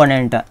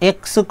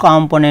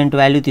component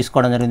value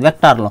తీసుకోవడం జరిగింది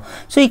వెక్టార్లో.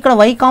 సో ఇక్కడ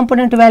వై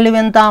కాంపోనెంట్ వాల్యూ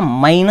ఎంత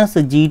minus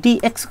GT,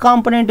 X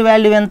component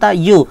value ఎంత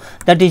you,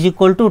 that is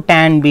equal to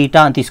tan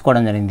beta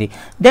తీసుకోవడం జరిగింది.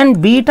 Then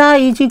beta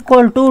is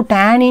equal to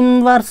tan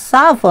inverse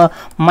of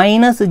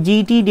minus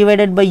GT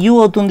divided by you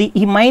అవుతుంది.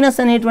 ఈ minus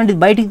అనేటువంటిది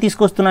బయటికి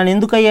తీసుకొస్తున్నాను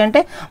ఎందుకయ్యా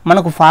అంటే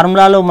మనకు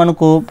ఫార్ములాలో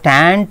మనకు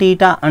టాన్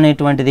టీటా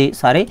అనేటువంటిది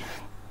సరే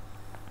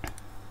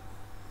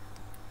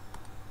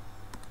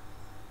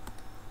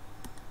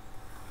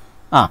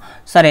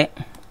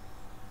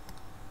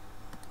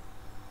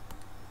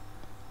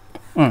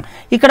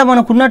ఇక్కడ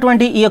మనకు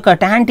ఉన్నటువంటి ఈ యొక్క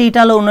టాన్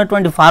టీటాలో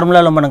ఉన్నటువంటి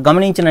ఫార్ములాలో మనం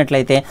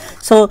గమనించినట్లయితే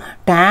so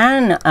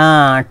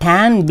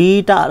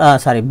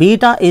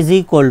beta is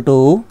equal to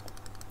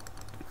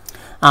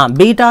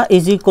beta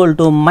is equal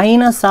to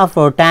minus of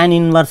tan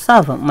inverse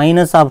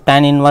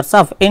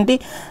of ఏంటి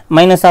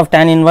minus of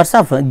tan inverse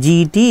of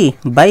GT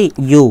by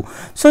you.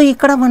 So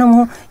ఇక్కడ మనము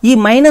ఈ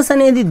మైనస్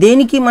అనేది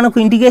దేనికి మనకు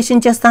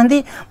ఇంటిగ్రేషన్ చేస్తుంది,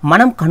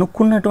 మనం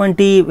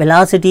కనుక్కున్నటువంటి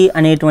వెలాసిటీ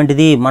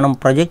అనేటువంటిది మనం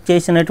ప్రొజెక్ట్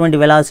చేసినటువంటి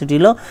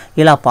వెలాసిటీలో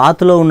ఇలా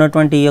పాత్లో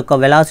ఉన్నటువంటి ఈ యొక్క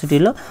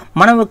వెలాసిటీలో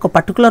మనం ఒక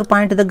పర్టికులర్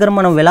పాయింట్ దగ్గర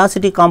మనం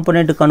వెలాసిటీ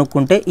కాంపోనెంట్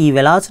కనుక్కుంటే ఈ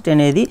వెలాసిటీ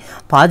అనేది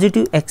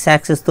పాజిటివ్ ఎక్స్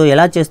యాక్సిస్తో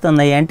ఎలా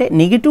చేస్తుంది అంటే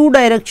నెగిటివ్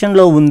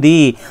డైరెక్షన్లో ఉంది,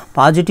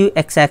 పాజిటివ్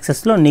ఎక్స్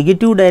యాక్సిస్లో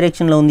నెగిటివ్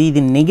డైరెక్షన్లో ఉంది,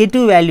 ఇది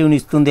నెగిటివ్ వాల్యూని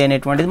ఇస్తుంది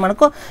అనేటువంటిది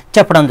మనకు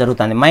చెప్పడం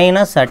జరుగుతుంది.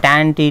 Minus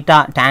tan theta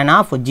tan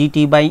of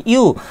GT by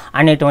you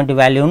అనేటువంటి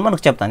వాల్యూని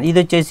మనకు చెప్తాను. ఇది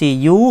వచ్చేసి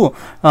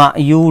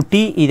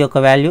యూటీ ఇది ఒక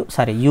వాల్యూ,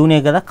 యూనే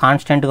కదా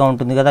కాన్స్టెంట్గా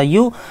ఉంటుంది కదా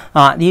యూ,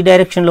 ఈ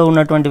డైరెక్షన్లో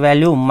ఉన్నటువంటి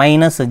వాల్యూ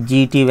మైనస్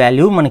జీటీ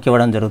వాల్యూ మనకి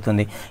ఇవ్వడం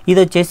జరుగుతుంది. ఇది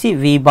వచ్చేసి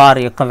వి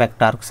బార్ యొక్క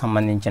వెక్టార్కు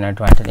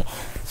సంబంధించినటువంటిది.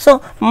 సో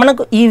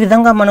మనకు ఈ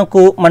విధంగా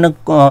మనకు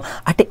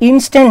అంటే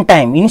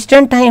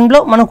ఇన్స్టెంట్ టైంలో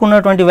మనకు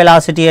ఉన్నటువంటి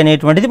వెలాసిటీ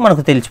అనేటువంటిది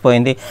మనకు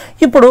తెలిసిపోయింది.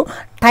 ఇప్పుడు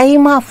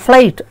టైమ్ ఆఫ్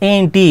ఫ్లైట్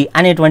ఏంటి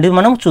అనేటువంటిది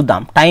మనం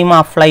చూద్దాం. టైమ్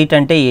ఆఫ్ ఫ్లైట్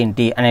అంటే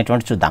ఏంటి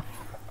అనేటువంటి చూద్దాం.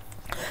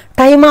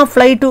 టైమ్ ఆఫ్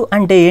ఫ్లైట్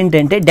అంటే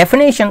ఏంటంటే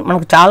డెఫినేషన్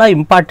మనకు చాలా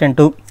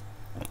ఇంపార్టెంట్.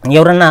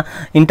 ఎవరన్నా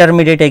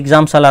ఇంటర్మీడియట్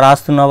ఎగ్జామ్స్ అలా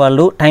రాస్తున్న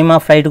వాళ్ళు టైమ్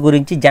ఆఫ్ ఫ్లైట్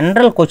గురించి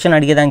జనరల్ క్వశ్చన్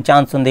అడిగేదానికి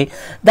ఛాన్స్ ఉంది.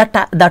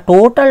 The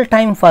total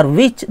time for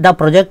which the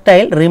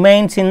projectile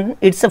remains in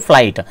it's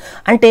flight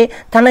అంటే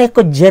తన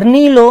యొక్క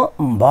జర్నీలో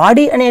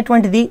బాడీ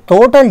అనేటువంటిది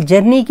టోటల్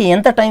జర్నీకి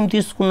ఎంత time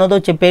తీసుకున్నదో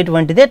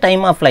చెప్పేటువంటిదే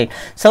time of flight.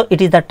 So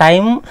it is the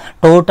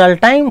total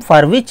time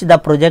for which the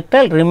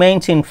projectile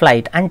remains in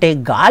flight అంటే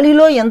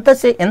గాలిలో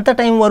ఎంత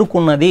టైం వరకు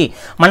ఉన్నది,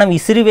 మనం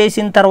ఇసిరి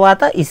వేసిన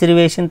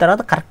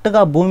తర్వాత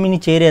కరెక్ట్గా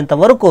భూమిని చేరేంత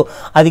వరకు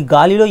అది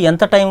గాలిలో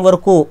ఎంత టైం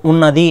వరకు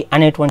ఉన్నది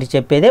అనేటువంటి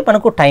చెప్పేదే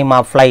మనకు టైమ్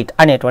ఆఫ్ ఫ్లైట్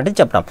అనేటువంటిది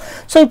చెప్తాం.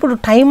 సో ఇప్పుడు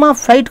టైమ్ ఆఫ్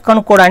ఫ్లైట్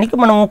కనుక్కోవడానికి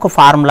మనం ఒక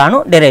ఫార్ములాను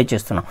డెరైవ్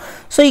చేస్తున్నాం.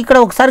 సో ఇక్కడ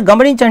ఒకసారి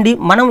గమనించండి,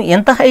 మనం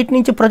ఎంత హైట్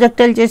నుంచి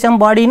ప్రొజెక్టైల్ చేసాం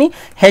బాడీని,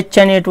 హెచ్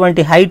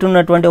అనేటువంటి హైట్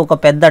ఉన్నటువంటి ఒక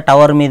పెద్ద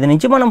టవర్ మీద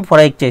నుంచి మనం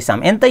ప్రొజెక్ట్ చేసాం.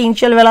 ఎంత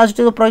ఇనిషియల్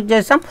వెలాసిటీతో ప్రొజెక్ట్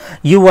చేసాం,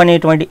 యు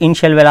అనేటువంటి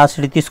ఇనిషియల్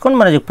వెలాసిటీ తీసుకొని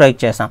మనం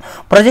ప్రొజెక్ట్ చేసాం.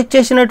 ప్రొజెక్ట్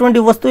చేసినటువంటి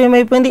వస్తువు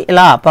ఏమైపోయింది,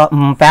 ఇలా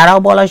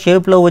పారాబోలా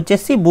షేప్లో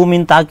వచ్చేసి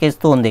భూమిని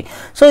తాకేస్తూ ఉంది.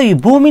 సో ఈ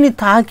భూమిని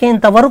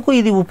తాకేంత వరకు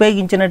ఇది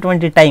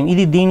ఉపయోగించినటువంటి టైం,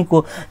 ఇది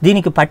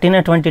దీనికి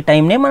పట్టినటువంటి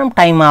టైంనే మనం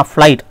టైమ్ ఆఫ్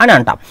ఫ్లైట్ అని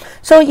అంటాం.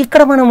 సో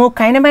ఇక్కడ మనము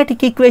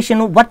కైనమాటిక్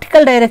ఈక్వేషన్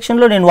వర్టికల్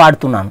డైరెక్షన్లో నేను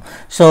వాడుతున్నాను.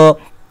 సో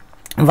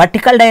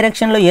వర్టికల్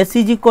డైరెక్షన్లో yes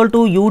is equal to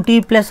UT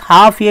plus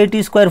half ఏటీ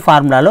square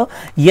ఫార్ములాలో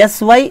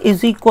SY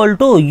is equal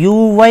to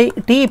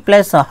యూవైటీ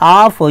plus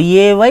half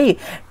ఏవై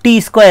tea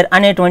square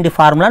అనేటువంటి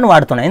ఫార్ములాను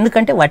వాడుతున్నాను.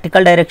 ఎందుకంటే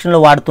వర్టికల్ డైరెక్షన్లో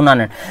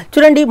వాడుతున్నాను.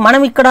 చూడండి,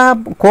 మనం ఇక్కడ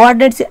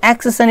కోఆర్డినేట్స్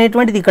యాక్సెస్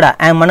అనేటువంటిది ఇక్కడ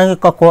మన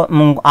యొక్క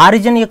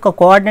ఆరిజిన్ యొక్క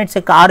కోఆర్డినేట్స్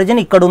యొక్క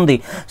ఆరిజిన్ ఇక్కడ ఉంది.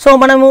 సో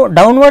మనము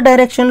డౌన్వర్డ్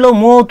డైరెక్షన్లో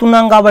మూవ్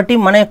అవుతున్నాం కాబట్టి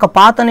మన యొక్క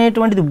పాత్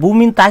అనేటువంటిది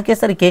భూమిని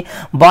తాకేసరికి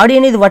బాడీ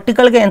అనేది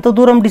వర్టికల్గా ఎంత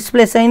దూరం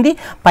డిస్ప్లేస్ అయింది,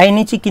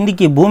 పైనుంచి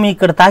కిందికి భూమి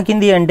ఇక్కడ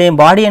తాకింది అంటే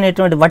బాడీ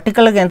అనేటువంటి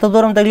వర్టికల్గా ఎంత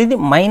దూరం తగిలింది,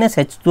 మైనస్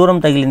హెచ్ దూరం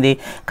తగిలింది,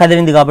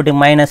 కదిలింది కాబట్టి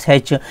మైనస్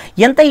హెచ్.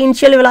 ఎంత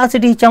ఇనిషియల్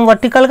వెలాసిటీ ఇచ్చాం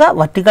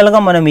వర్టికల్గా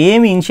మనం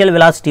ఏమి ఇనిషియల్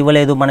వెలాసిటీ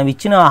ఇవ్వలేదు, మనం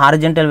ఇచ్చిన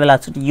horizontal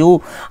velocity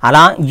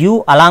U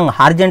along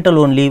horizontal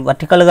only,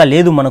 వర్టికల్గా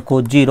లేదు మనకు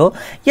 0.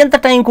 ఎంత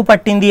టైంకు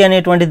పట్టింది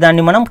అనేటువంటి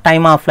దాన్ని మనం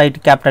time of flight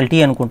capital T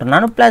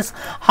అనుకుంటున్నాను, ప్లస్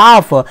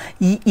హాఫ్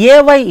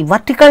ఏవై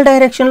వర్టికల్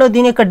డైరెక్షన్లో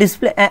దీని యొక్క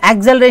డిస్ప్లే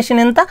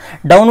యాక్సలరేషన్ ఎంత,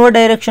 డౌన్వర్డ్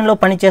డైరెక్షన్లో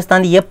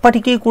పనిచేస్తుంది.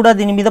 ఎప్పటికీ కూడా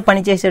దీని మీద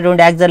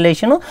పనిచేసేటువంటి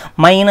యాక్సలరేషన్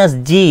మైనస్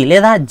జీ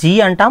లేదా జీ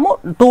అంటాము,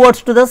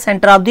 towards to the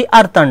centre of the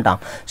earth అంటాం.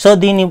 సో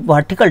దీన్ని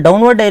వర్టికల్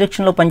డౌన్వర్డ్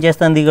డైరెక్షన్లో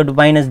పనిచేస్తుంది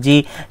minus G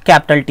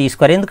capital T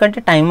square. ఎందుకంటే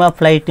టైమ్ ఆఫ్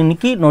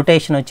ఫ్లైట్కి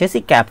నోటేషన్ వచ్చేసి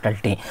క్యాపిటల్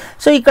టీ.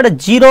 సో ఇక్కడ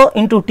 0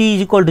 into T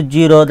is equal to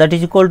 0, that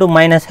is equal to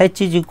minus H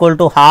is equal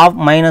to half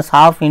minus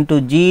half into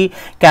G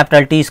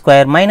capital T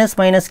square, minus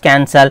minus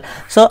cancel.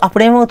 So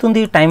అప్పుడు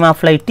ఏమవుతుంది, time of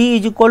flight T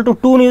is equal to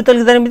 2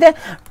 న్యూతలకి తరిమితే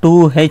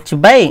 2h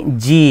by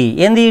G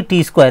ఏంది tea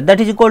square,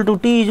 that is equal to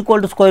T is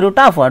equal to square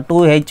root of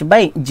 2h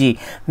by G.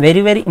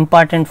 Very very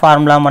important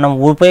formula మనం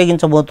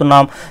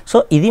ఉపయోగించబోతున్నాం. So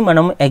ఇది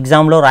మనం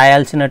ఎగ్జామ్లో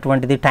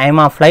రాయాల్సినటువంటిది time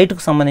of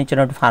ఫ్లైట్కి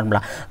సంబంధించినటువంటి formula.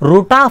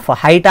 Root of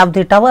height of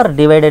the tower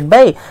divided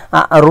by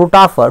root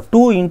of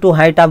 2 into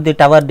height of the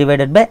tower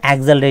divided by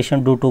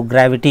acceleration due to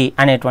gravity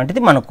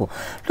అనేటువంటిది మనకు.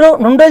 So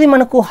రెండోది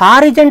మనకు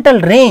horizontal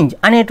range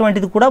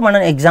అనేటువంటిది కూడా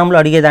మనం ఎగ్జామ్లో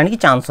అడిగేదానికి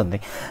ఛాన్స్ ఉంది.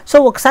 సో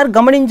ఒకసారి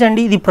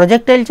గమనించండి, ఇది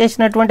ప్రొజెక్టైల్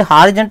చేసినటువంటి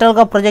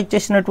హారిజంటల్గా ప్రొజెక్ట్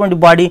చేసినటువంటి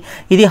బాడీ,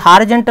 ఇది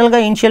హారిజంటల్గా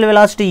ఇనిషియల్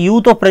వెలాసిటీ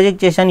యూతో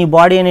ప్రొజెక్ట్ చేశాను, ఈ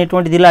బాడీ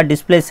అనేటువంటిది ఇలా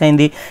డిస్ప్లేస్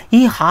అయింది.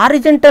 ఈ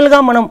హారిజంటల్గా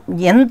మనం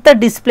ఎంత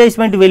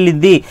డిస్ప్లేస్మెంట్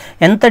వెళ్ళింది,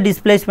 ఎంత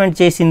డిస్ప్లేస్మెంట్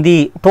చేసింది,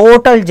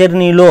 టోటల్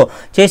జర్నీలో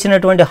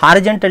చేసినటువంటి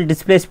హారిజంటల్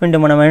డిస్ప్లేస్మెంట్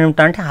మనం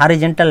ఏమంటాం అంటే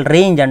హారిజంటల్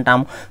రేంజ్ అంటాం.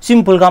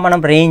 సింపుల్గా మనం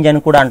రేంజ్ అని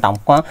కూడా అంటాం,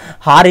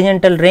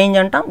 హారిజంటల్ రేంజ్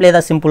అంటాం, లేదా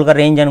సింపుల్గా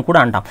రేంజ్ అని కూడా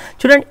అంటాం.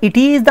 చూడండి, it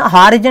is the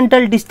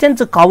horizontal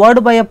distance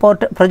covered by a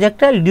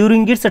projectile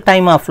during it's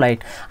time of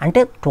flight.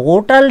 అంటే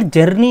టోటల్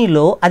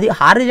జర్నీలో అది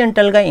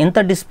హారిజంటల్గా ఎంత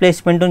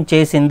డిస్ప్లేస్మెంట్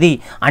చేసింది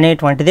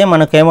అనేటువంటిదే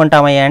మనకు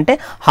ఏమంటామయ్యా అంటే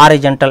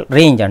హారిజంటల్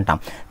రేంజ్ అంటాం.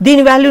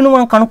 దీని వాల్యూను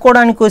మనం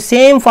కనుక్కోవడానికి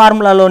సేమ్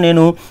ఫార్ములాను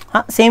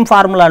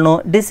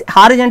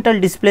హారిజంటల్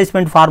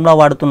డిస్ప్లేస్మెంట్ ఫార్ములా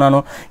వాడుతున్నాను.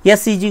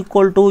 Yes is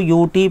equal to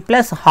UT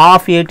plus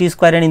half ఏటీ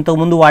స్క్వేర్ అని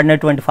ఇంతకుముందు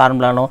వాడినటువంటి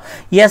ఫార్ములాను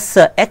ఎస్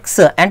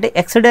ఎక్స్ అంటే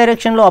ఎక్స్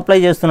డైరెక్షన్లో అప్లై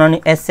చేస్తున్నాను.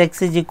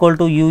 SX is equal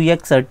to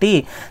UX tea.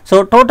 So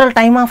total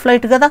time of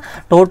flight కదా,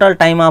 total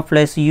time of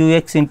flight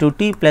UX into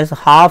tea plus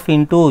half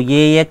into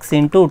AX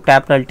into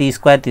capital T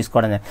square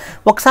తీసుకోవడం.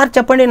 ఒకసారి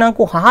చెప్పండి,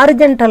 నాకు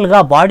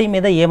హారిజంటల్గా బాడీ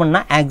మీద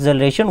ఏమన్నా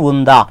యాక్సలరేషన్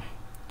ఉందా?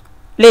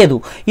 లేదు.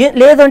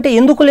 లేదంటే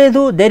ఎందుకు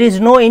లేదు? There is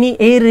no any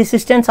air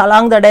resistance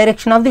along the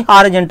direction of the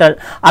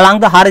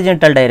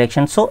horizontal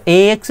direction. So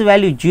AX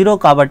value 0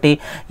 కాబట్టి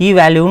ఈ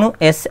వాల్యూను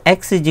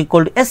SX is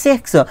equal to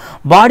SX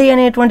body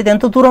అనేటువంటిది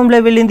ఎంత దూరంలో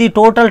వెళ్ళింది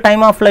టోటల్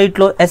టైమ్ ఆఫ్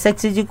ఫ్లైట్లో,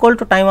 SX is equal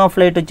to time of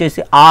flight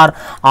వచ్చేసి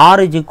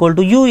are is equal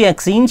to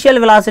UX. Initial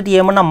velocity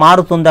ఏమన్నా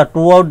మారుతుందా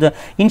త్రూఅవుట్ ద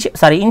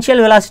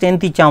ఇనిషియల్ వెలాసిటీ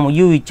ఎంత ఇచ్చాము,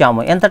 యూ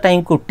ఇచ్చాము, ఎంత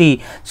టైంకు tea.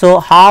 So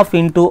half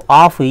into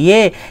half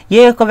ఏ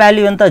యొక్క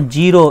వాల్యూ ఎంత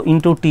 0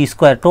 ఇంటూ టీ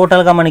స్క్వేర్.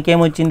 టోటల్గా మనకి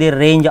ఏమొచ్చింది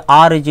range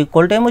are is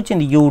equal to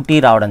ఏమొచ్చింది యూటీ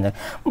రావడం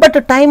జరిగింది. But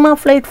time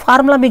of flight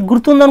formula మీకు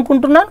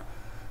గుర్తుందనుకుంటున్నాను.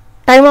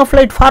 టైమ్ ఆఫ్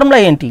ఫ్లైట్ ఫార్ములా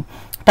ఏంటి?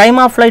 Time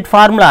of flight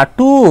formula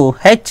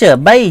 2h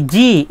by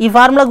G. ఈ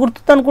ఫార్ములా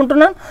గుర్తుంది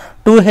అనుకుంటున్నాను,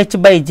 2h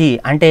బై జీ.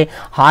 అంటే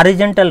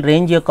హారిజంటల్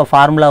రేంజ్ యొక్క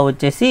ఫార్ములా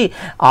వచ్చేసి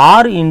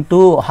are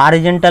into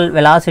horizontal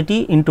velocity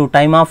into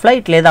time of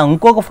flight, లేదా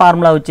ఇంకొక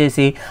ఫార్ములా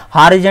వచ్చేసి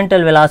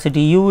horizontal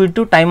velocity U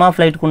into time of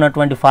ఫ్లైట్కు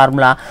ఉన్నటువంటి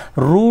formula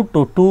root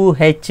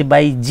 2h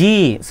by G.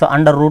 So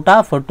under root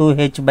of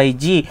 2h by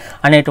G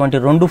అనేటువంటి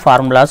రెండు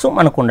formulas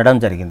మనకు ఉండడం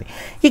జరిగింది.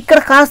 ఇక్కడ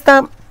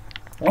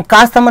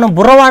కాస్త మనం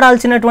బుర్ర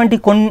వాడాల్సినటువంటి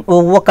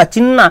ఒక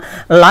చిన్న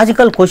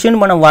లాజికల్ క్వశ్చన్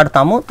మనం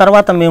వాడతాము,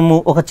 తర్వాత మేము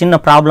ఒక చిన్న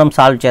ప్రాబ్లం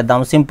సాల్వ్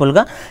చేద్దాము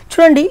సింపుల్గా.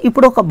 చూడండి,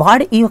 ఇప్పుడు ఒక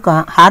బాడీ ఈ యొక్క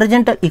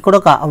హారిజంటల్ ఇక్కడ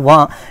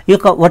ఈ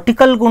యొక్క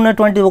వర్టికల్గా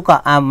ఉన్నటువంటి ఒక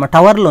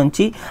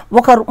టవర్లోంచి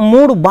ఒక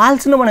 3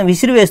 బాల్స్ను మనం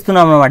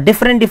విసిరివేస్తున్నాం అన్నమాట,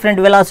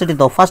 డిఫరెంట్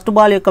వెలాసిటీతో. ఫస్ట్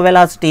బాల్ యొక్క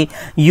వెలాసిటీ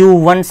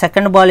u1,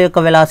 సెకండ్ బాల్ యొక్క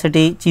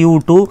వెలాసిటీ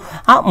u2,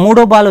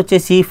 మూడో బాల్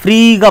వచ్చేసి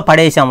ఫ్రీగా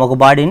పడేసాం, ఒక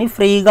బాడీని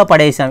ఫ్రీగా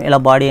పడేసాం,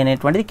 ఇలా బాడీ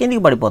అనేటువంటిది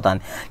కిందికి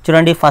పడిపోతుంది.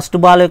 చూడండి, ఫస్ట్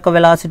బాల్ యొక్క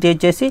వెలాసిటీ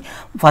వచ్చేసి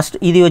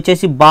ఇది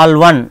వచ్చేసి బాల్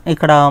 1,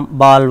 ఇక్కడ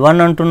బాల్ 1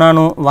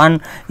 అంటున్నాను, 1,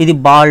 ఇది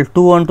బాల్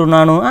 2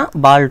 అంటున్నాను,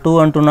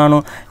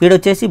 ఇది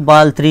వచ్చేసి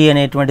బాల్ 3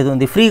 అనేటువంటిది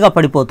ఉంది, ఫ్రీగా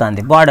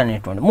పడిపోతుంది బాడీ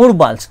అనేటువంటి 3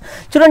 బాల్స్.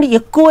 చూడండి,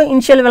 ఎక్కువ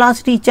ఇనిషియల్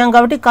వెలాసిటీ ఇచ్చాం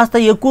కాబట్టి కాస్త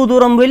ఎక్కువ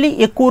దూరం వెళ్ళి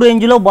ఎక్కువ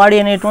రేంజ్లో బాడీ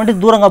అనేటువంటి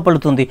దూరంగా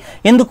పడుతుంది.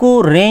 ఎందుకు?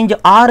 Range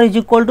are is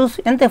equal to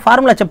ఎంత?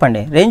 ఫార్ములా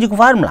చెప్పండి, రేంజ్కు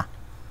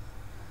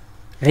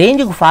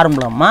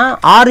ఫార్ములా అమ్మా,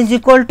 are is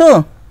equal to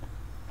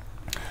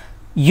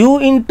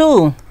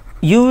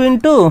u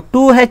into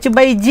 2h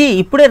by G.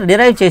 ఇప్పుడే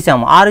డిరైవ్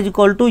చేసాము, are is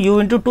equal to u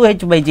into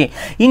 2h by G.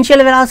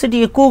 Initial velocity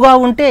ఎక్కువగా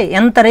ఉంటే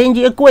ఎంత రేంజ్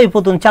ఎక్కువ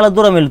అయిపోతుంది, చాలా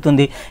దూరం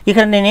వెళుతుంది.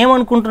 ఇక్కడ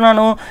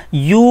నేనేమనుకుంటున్నాను,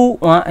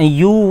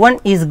 u1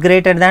 is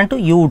greater than to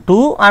u2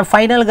 and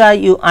ఫైనల్గా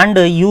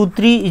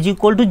u3 ఈజ్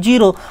ఈక్వల్ టు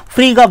 0.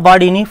 ఫ్రీగా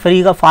బాడీని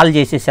ఫాల్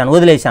చేసేసాను,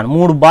 వదిలేసాను,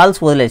 3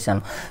 బాల్స్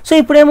వదిలేసాను. సో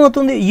ఇప్పుడు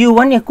ఏమవుతుంది,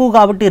 u1 ఎక్కువ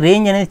కాబట్టి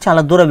రేంజ్ అనేది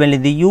చాలా దూరం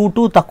వెళ్ళింది,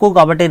 u2 తక్కువ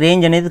కాబట్టి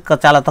రేంజ్ అనేది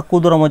చాలా తక్కువ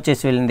దూరం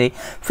వచ్చేసి వెళ్ళింది,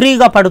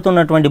 ఫ్రీగా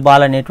పడుతున్నటువంటి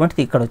బాల్ అనేటువంటి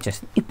ఇక్కడ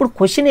వచ్చేసింది. ఇప్పుడు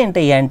క్వశ్చన్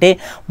ఏంటయ్యా అంటే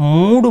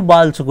 3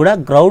 బాల్స్ కూడా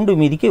గ్రౌండ్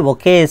మీదకి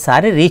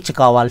ఒకేసారి రీచ్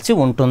కావాల్సి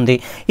ఉంటుంది.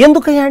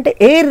 ఎందుకయ్యా అంటే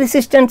ఎయిర్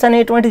రెసిస్టెన్స్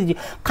అనేటువంటిది.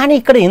 కానీ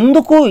ఇక్కడ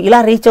ఎందుకు ఇలా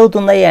రీచ్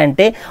అవుతుందయ్యా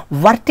అంటే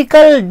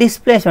వర్టికల్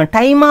డిస్ప్లేస్మెంట్.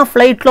 టైమ్ ఆఫ్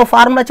ఫ్లైట్లో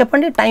ఫార్ములా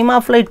చెప్పండి, time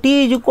of flight T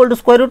is equal to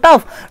square root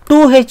of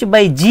 2h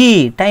by G.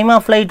 Time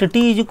of flight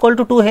T is equal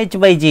to 2h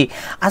by G.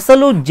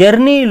 అసలు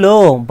జర్నీలో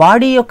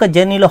బాడీ యొక్క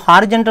జర్నీలో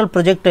హారిజంటల్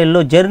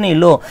ప్రొజెక్టైల్లో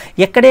జర్నీలో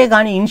ఎక్కడే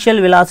కానీ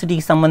ఇనిషియల్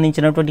వెలాసిటీకి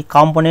సంబంధించినటువంటి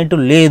కాంపోనెంట్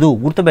లేదు,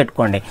 గుర్తుపెట్టుకోండి.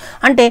 గుర్తుపెట్టుకోండి.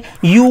 అంటే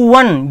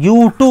u1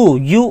 u2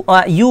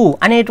 u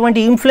అనేటువంటి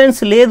ఇన్ఫ్లుయెన్స్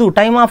లేదు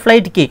టైమ్ ఆఫ్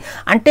ఫ్లైట్కి.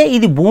 అంటే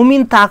ఇది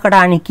భూమిని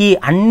తాకడానికి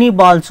అన్ని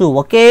బాల్స్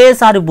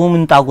ఒకేసారి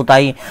భూమిని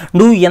తాకుతాయి.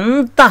 నువ్వు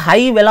ఎంత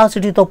హై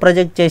వెలాసిటీతో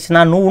ప్రొజెక్ట్ చేసినా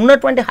నువ్వు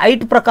ఉన్నటువంటి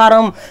హైట్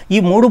ప్రకారం ఈ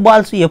 3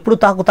 బాల్స్ ఎప్పుడు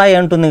తాకుతాయి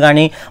అంటుంది.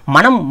 కానీ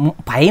మనం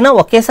పైన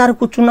ఒకేసారి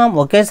కూర్చున్నాం,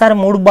 ఒకేసారి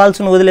 3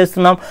 బాల్స్ని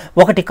వదిలేస్తున్నాం.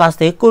 ఒకటి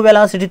కాస్త ఎక్కువ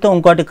వెలాసిటీతో,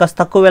 ఇంకోటి కాస్త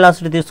తక్కువ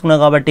వెలాసిటీ తీసుకున్నాం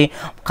కాబట్టి.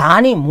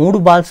 కానీ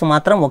 3 బాల్స్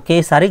మాత్రం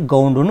ఒకేసారి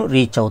గ్రౌండ్ను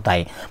రీచ్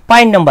అవుతాయి.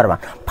 Point number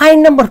 1.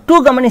 పాయింట్ నెంబర్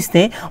 2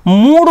 గమనిస్తే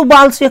 3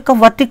 బాల్స్ యొక్క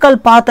వర్టికల్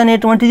పాత్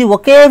అనేటువంటిది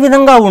ఒకే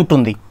విధంగా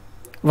ఉంటుంది.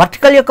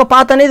 వర్టికల్ యొక్క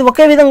పాత్ అనేది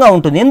ఒకే విధంగా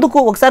ఉంటుంది. ఎందుకు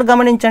ఒకసారి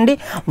గమనించండి.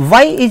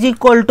 y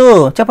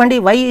చెప్పండి,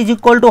 y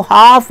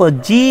 ½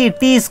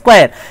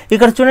 gt².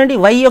 ఇక్కడ చూడండి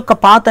y యొక్క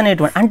పాత్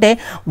అనేటువంటి అంటే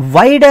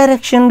y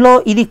డైరెక్షన్లో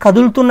ఇది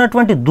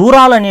కదులుతున్నటువంటి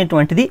దూరాలు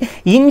అనేటువంటిది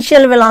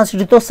ఇనిషియల్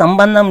వెలాసిటీతో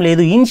సంబంధం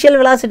లేదు. ఇనిషియల్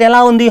వెలాసిటీ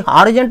ఎలా ఉంది?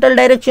 హారిజంటల్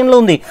డైరెక్షన్లో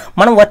ఉంది.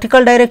 మనం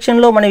వర్టికల్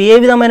డైరెక్షన్లో మనం ఏ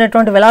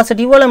విధమైనటువంటి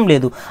వెలాసిటీ ఇవ్వడం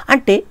లేదు.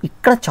 అంటే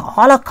ఇక్కడ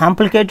చాలా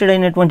కాంప్లికేటెడ్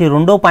అయినటువంటి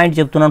రెండో పాయింట్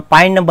చెప్తున్నాను.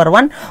 పాయింట్ నెంబర్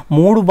 1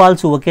 3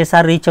 బాల్స్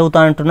ఒకేసారి రీచ్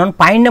అవుతా అంటున్నాను.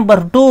 పాయింట్ నెంబర్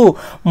 2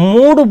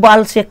 3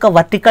 బాల్స్ యొక్క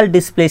వర్టికల్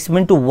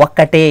డిస్ప్లేస్మెంట్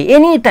ఒక్కటే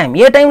ఎనీ టైం,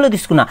 ఏ టైంలో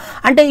తీసుకున్నా.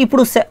 అంటే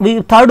ఇప్పుడు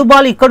థర్డ్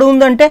బాల్ ఇక్కడ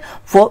ఉందంటే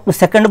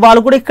సెకండ్ బాల్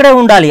కూడా ఇక్కడే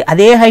ఉండాలి,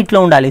 అదే హైట్లో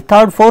ఉండాలి.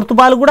 ఫోర్త్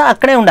బాల్ కూడా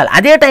అక్కడే ఉండాలి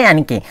అదే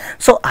టయానికి.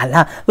 సో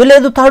అలా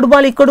లేదు, థర్డ్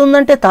బాల్ ఇక్కడ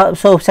ఉందంటే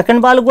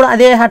సెకండ్ బాల్ కూడా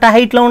అదే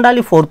హైట్లో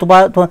ఉండాలి,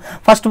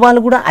 ఫస్ట్ బాల్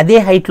కూడా అదే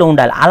హైట్లో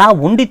ఉండాలి. అలా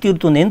ఉండి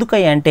తీరుతుంది.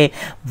 ఎందుకంటే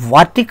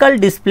వర్టికల్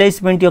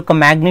డిస్ప్లేస్మెంట్ యొక్క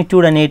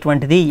మ్యాగ్నిట్యూడ్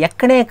అనేటువంటిది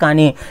ఎక్కడే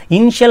కానీ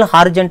ఇనిషియల్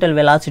హారిజంటల్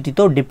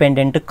వెలాసిటీతో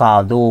డిపెండెంట్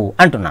కాదు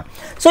అంటున్నా.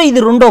 సో ఇది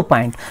రెండో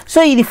పాయింట్. సో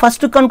ఇది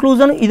ఫస్ట్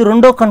కన్క్లూజన్, ఇది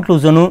రెండో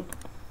కన్క్లూజను.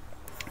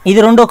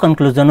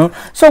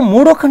 సో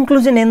మూడో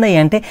కన్క్లూజన్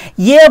ఏంటంటే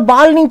ఏ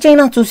బాల్ నుంచి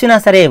అయినా చూసినా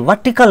సరే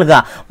వర్టికల్గా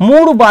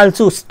 3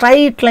 బాల్స్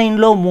స్ట్రైట్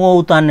లైన్లో మూవ్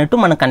అవుతా అన్నట్టు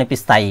మనకు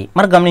కనిపిస్తాయి.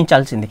 మనం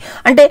గమనించాల్సింది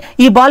అంటే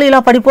ఈ బాల్ ఇలా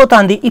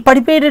పడిపోతుంది, ఈ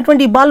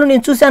పడిపోయేటటువంటి ఈ బాల్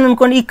నేను చూశాను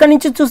అనుకోండి, ఇక్కడ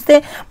నుంచి చూస్తే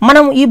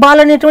మనం ఈ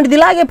బాల్ అనేటువంటిది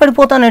ఇలాగే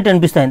పడిపోతానట్టు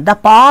అనిపిస్తుంది. The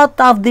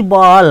path of the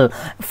ball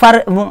for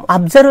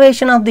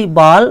observation of the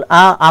ball,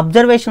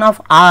 observation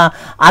of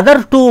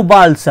other 2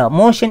 balls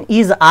motion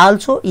is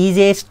also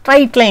is a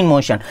straight line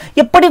motion.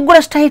 ఎప్పటికి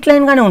కూడా స్ట్రైట్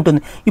లైన్గానే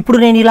ఉంటుంది. ఇప్పుడు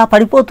నేను ఇలా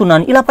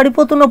పడిపోతున్నాను, ఇలా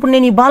పడిపోతున్నప్పుడు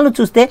నేను ఈ బాల్ను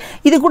చూస్తే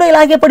ఇది కూడా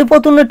ఇలాగే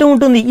పడిపోతున్నట్టు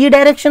ఉంటుంది. ఈ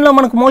డైరెక్షన్లో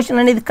మనకు మోషన్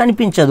అనేది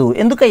కనిపించదు.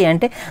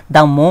 ఎందుకంటే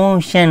the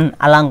motion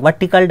along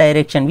vertical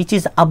direction which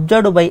is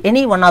observed by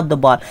any one of the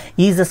ball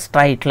is a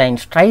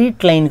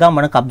straight లైన్గా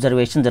మనకు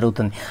అబ్జర్వేషన్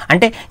జరుగుతుంది.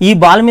 అంటే ఈ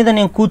బాల్ మీద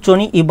నేను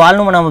కూర్చొని ఈ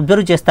బాల్ను మనం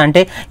అబ్జర్వ్ చేస్తా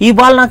అంటే ఈ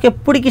బాల్ నాకు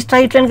ఎప్పటికీ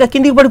స్ట్రైట్ లైన్గా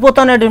కిందికి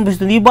పడిపోతున్నట్టు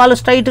అనిపిస్తుంది, ఈ బాల్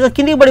స్ట్రైట్గా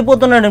కిందికి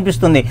పడిపోతున్నట్టు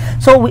అనిపిస్తుంది.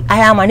 So I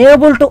am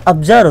unable to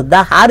observe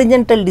the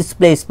horizontal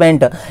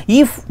displacement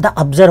if the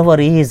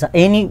observer is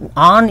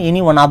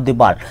any one of the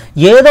ball.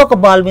 ఏదో ఒక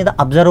బాల్ మీద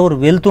అబ్జర్వర్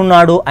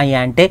వెళ్తున్నాడు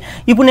అంటే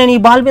ఇప్పుడు నేను ఈ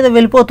బాల్ మీద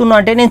వెళ్ళిపోతున్నా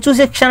అంటే నేను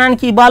చూసే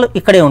క్షణానికి ఈ బాల్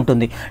ఇక్కడే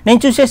ఉంటుంది, నేను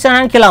చూసే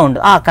క్షణానికి ఇలా ఉంది,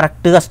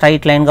 కరెక్ట్గా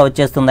స్ట్రైట్ లైన్గా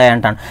వచ్చేస్తుంది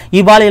అంటాను.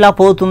 ఈ బాల్ ఇలా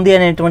పోతుంది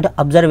అనేటువంటి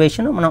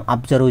అబ్జర్వేషన్ మనం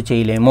అబ్జర్వ్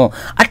చేయలేము.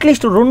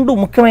 అట్లీస్ట్ 2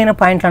 ముఖ్యమైన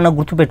పాయింట్లు అన్న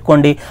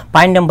గుర్తుపెట్టుకోండి.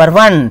 పాయింట్ నెంబర్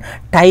 1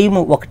 టైం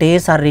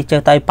ఒకటేసారి రీచ్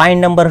అవుతాయి.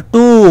 పాయింట్ నెంబర్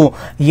 2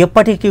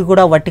 ఎప్పటికీ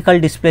కూడా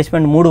వర్టికల్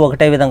డిస్ప్లేస్మెంట్ 3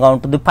 ఒకటే విధంగా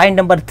ఉంటుంది. పాయింట్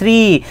నెంబర్ 3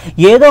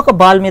 ఏదో ఒక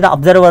బాల్ మీద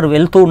అబ్జర్వర్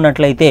వెళ్తూ ఉన్నట్లయితే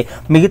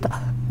మిగతా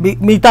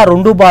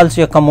 2 బాల్స్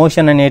యొక్క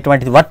మోషన్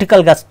అనేటువంటిది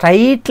వర్టికల్గా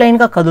స్ట్రైట్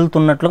లైన్గా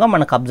కదులుతున్నట్లుగా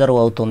మనకు అబ్జర్వ్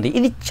అవుతుంది.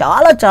 ఇది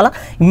చాలా చాలా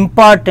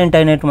ఇంపార్టెంట్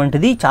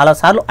అయినటువంటిది,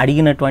 చాలాసార్లు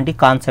అడిగినటువంటి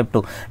కాన్సెప్ట్.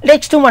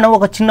 నెక్స్ట్ మనం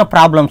ఒక చిన్న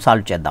ప్రాబ్లం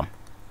సాల్వ్ చేద్దాం.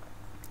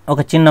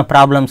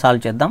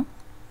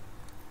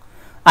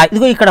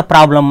 ఇదిగో ఇక్కడ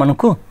ప్రాబ్లం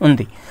మనకు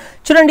ఉంది.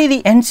 చూడండి, ఇది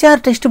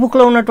ఎన్సీఆర్ టెక్స్ట్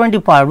బుక్లో ఉన్నటువంటి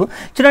ప్రాబ్లం.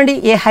 చూడండి,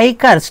 ఏ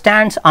hiker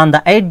stands on the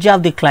edge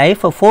of the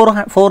క్లైఫ్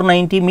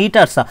 490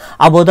 metres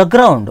above the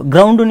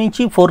ground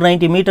నుంచి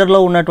 490 మీటర్లో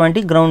ఉన్నటువంటి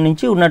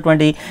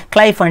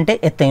క్లైఫ్ అంటే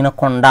ఎత్తైన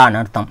కొండ అని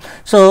అర్థం.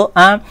 So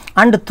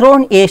and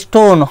throne A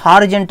stone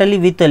హారిజంటల్లీ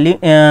with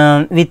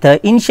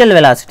initial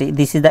velocity,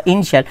 this is the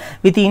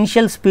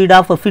initial speed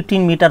of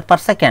 15 metre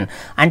per second.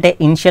 అంటే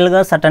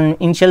ఇనిషియల్గా సటన్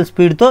ఇనిషియల్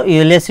స్పీడ్తో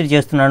వెలాసిటీ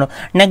చేస్తున్నాడు.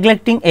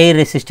 నెగ్లెక్టింగ్ ఎయిర్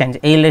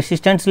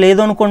రెసిస్టెన్స్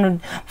లేదు అనుకోండి.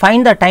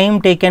 Find the time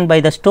taken by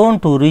the stone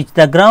to reach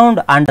the ground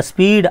and the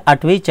speed at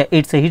which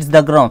it hits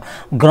the ground.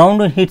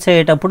 Ground hits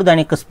అయ్యేటప్పుడు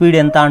దాని యొక్క speed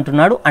ఎంత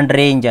అంటున్నాడు అండ్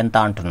రేంజ్ ఎంత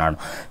అంటున్నాడు.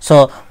 సో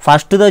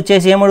ఫస్ట్ది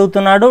వచ్చేసి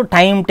ఏమడుగుతున్నాడు,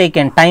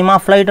 టైమ్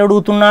ఆఫ్ ఫ్లైట్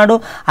అడుగుతున్నాడు.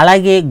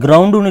 అలాగే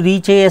గ్రౌండ్ని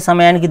రీచ్ అయ్యే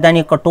సమయానికి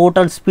దాని యొక్క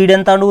టోటల్ స్పీడ్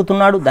ఎంత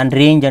అడుగుతున్నాడు, దాని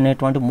రేంజ్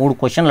అనేటువంటి 3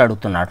 క్వశ్చన్లు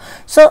అడుగుతున్నాడు.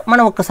 సో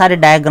మనం ఒకసారి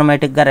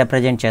డయాగ్రమాటిక్గా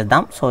రిప్రజెంట్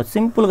చేద్దాం. సో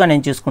సింపుల్గా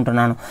నేను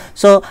చూసుకుంటున్నాను.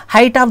 సో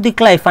హైట్ ఆఫ్ ది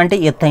క్లైఫ్ అంటే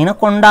ఎత్తైన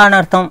కొండ అని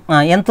అర్థం.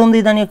 ఎంత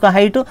ఉంది దాని యొక్క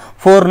హైట్?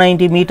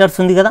 490 మీటర్స్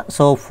ఉంది కదా.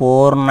 సో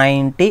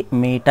 490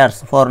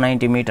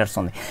 మీటర్స్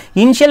ఉంది.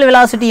 ఇనిషియల్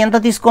వెలాసిటీ ఎంత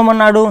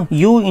తీసుకోమన్నాడు?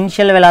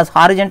 ఇనిషియల్ వెలాసిటీ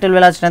హారిజంటల్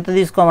వెలాసిటీ ఎంత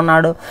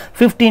తీసుకోమన్నాడు?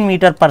 15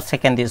 metre per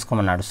second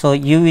తీసుకోమన్నాడు. So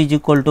u is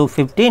equal to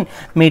 15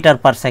 metre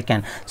per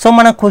second. So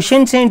మన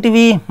క్వశ్చన్స్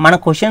ఏంటివి? మన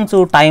questions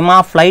time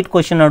of flight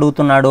question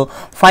అడుగుతున్నాడు,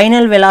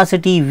 ఫైనల్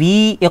వెలాసిటీ v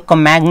యొక్క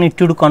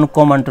మ్యాగ్నిట్యూడ్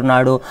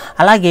కనుక్కోమంటున్నాడు.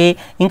 అలాగే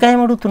ఇంకా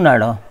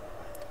ఏమడుగుతున్నాడు?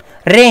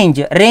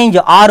 రేంజ్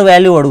ఆర్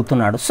వాల్యూ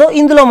అడుగుతున్నాడు. సో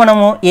ఇందులో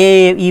మనము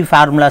ఈ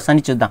ఫార్ములాస్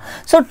అని చూద్దాం.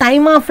 సో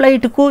టైమ్ ఆఫ్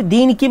ఫ్లైట్కు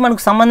దీనికి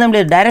మనకు సంబంధం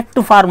లేదు, direct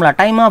formula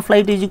time of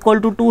flight is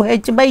equal to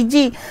 2h/g.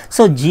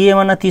 So G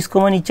ఏమన్నా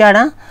తీసుకోమని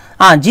ఇచ్చాడా?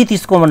 జీ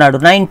తీసుకోమన్నాడు.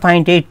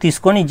 9.8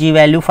 తీసుకొని జీ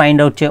వాల్యూ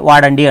ఫైండ్ అవుట్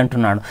వాడండి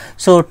అంటున్నాడు.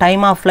 So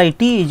time of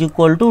flight is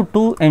equal to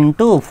 2 ×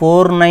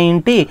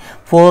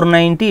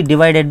 490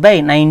 divided by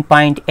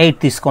 9.8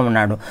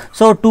 తీసుకోమన్నాడు.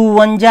 So 2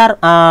 1 jar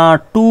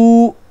 2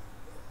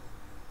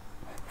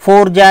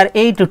 4 jar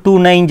 8 2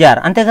 9 jar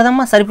అంతే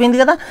కదమ్మా, సరిపోయింది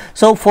కదా.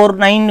 సో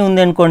 490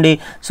 ఉంది అనుకోండి.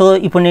 సో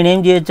ఇప్పుడు నేను ఏం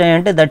చేయొచ్చు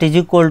అంటే that is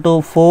equal to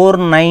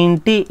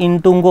 490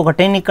 into ఇంకొక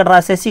 10 ఇక్కడ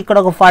రాసేసి ఇక్కడ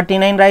ఒక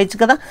 49 రాయొచ్చు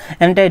కదా.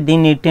 అంటే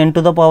దీన్ని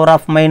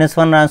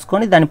 10⁻⁻1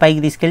 రాసుకొని దాని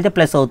పైకి తీసుకెళ్తే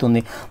ప్లస్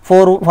అవుతుంది.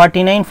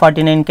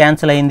 49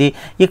 క్యాన్సిల్ అయింది.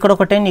 ఇక్కడ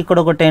ఒక 10 ఇక్కడ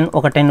ఒక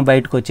 10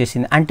 బయటకు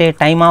వచ్చేసింది. అంటే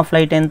టైమ్ ఆఫ్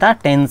ఫ్లైట్ ఎంత?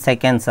 10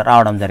 సెకండ్స్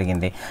రావడం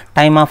జరిగింది.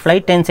 టైమ్ ఆఫ్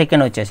ఫ్లైట్ 10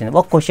 సెకండ్ వచ్చేసింది.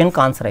 ఒక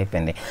క్వశ్చన్కి ఆన్సర్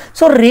అయిపోయింది.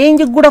 సో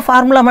రేంజ్కి కూడా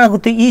ఫార్ములా మనకు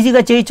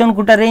ఈజీగా చేయొచ్చు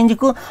అనుకుంటారు.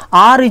 రేంజ్కు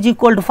are is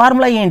equal to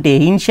formula ఏంటి?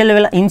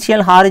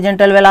 Initial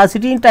horizontal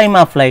velocity time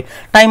of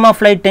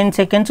flight 10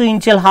 seconds,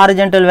 initial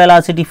horizontal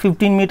velocity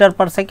 15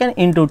 m/s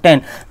into 10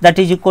 that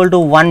is equal to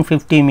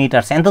 150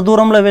 meters. ఎంత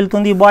దూరంలో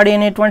వెళ్తుంది ఈ బాడీ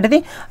అనేటువంటిది?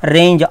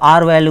 రేంజ్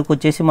ఆర్ వాల్యూకి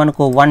వచ్చేసి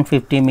మనకు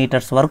 150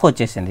 meters వరకు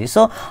వచ్చేసింది.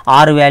 సో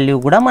ఆర్ వాల్యూ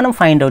కూడా మనం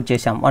ఫైండ్ అవుట్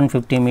చేసాం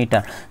 150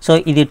 meter. సో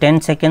ఇది 10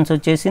 seconds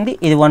వచ్చేసింది,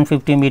 ఇది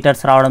 150 meters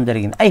రావడం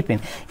జరిగింది,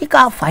 అయిపోయింది.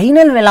 ఇక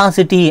ఫైనల్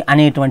వెలాసిటీ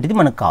అనేటువంటిది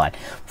మనకు కావాలి.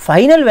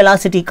 ఫైనల్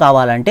వెలాసిటీ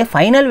కావాలంటే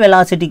ఫైనల్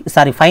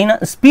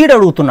స్పీడ్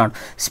అడుగుతున్నాడు.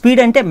 స్పీడ్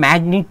అంటే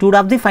magnitude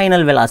of the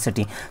final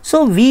velocity. So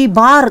we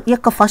bar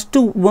యొక్క ఫస్ట్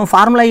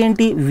ఫార్ములా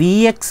ఏంటి?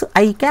 Vx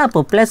I cap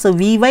plus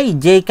VY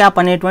J cap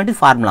అనేటువంటి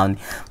ఫార్ములా ఉంది.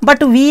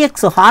 But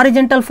vx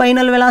horizontal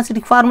final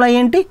velocity formula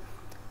ఏంటి?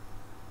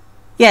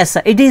 Yes,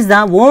 it is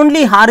the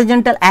only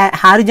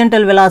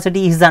horizontal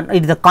velocity is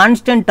the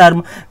constant term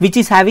which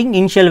is having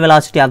initial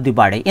velocity of the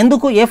body.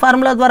 ఎందుకు ఏ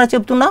formula ద్వారా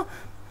చెప్తున్నా?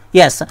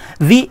 Yes,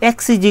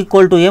 vx is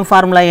equal to ఏం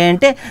formula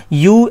అంటే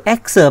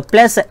UX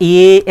plus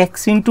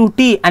AX into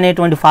tea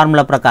అనేటువంటి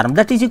formula ప్రకారం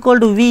that is equal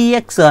to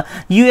vx,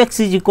 UX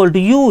is equal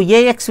to you,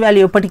 AX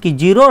value ఎప్పటికీ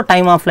 0,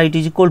 time of flight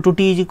is equal to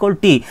T is equal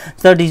tea,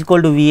 that is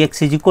equal to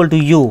vx is equal to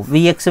you.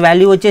 Vx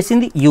value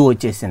వచ్చేసింది, you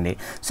వచ్చేసింది.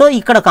 So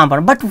ఇక్కడ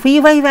compound. But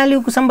VY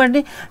వాల్యూకు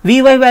సంబంధించి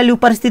VY value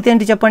పరిస్థితి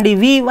ఏంటి చెప్పండి?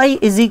 VY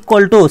is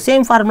equal to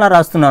same formula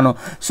రాస్తున్నాను.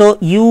 So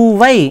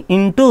UI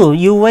into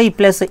UI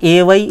plus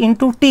ఏవై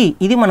into tea,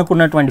 ఇది మనకు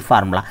ఉన్నటువంటి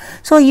ఫార్ములా.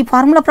 సో ఈ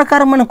ఫార్ములా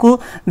ప్రకారం మనకు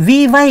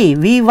VY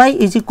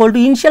is equal to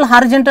initial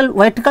horizontal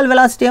vertical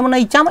velocity ఏమన్నా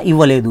ఇచ్చామా?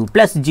 ఇవ్వలేదు.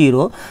 ప్లస్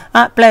 0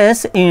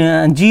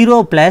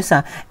 ప్లస్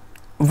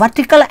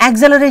వర్టికల్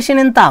యాక్సలరేషన్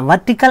ఎంత?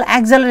 వర్టికల్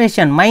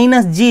యాక్సలరేషన్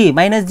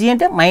 -g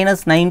అంటే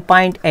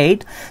 -9.8.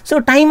 సో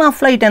టైమ్ ఆఫ్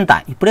ఫ్లైట్ ఎంత?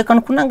 ఇప్పుడే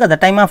కనుక్కున్నాం కదా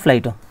టైమ్ ఆఫ్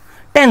ఫ్లైట్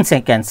 10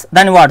 seconds,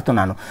 దాన్ని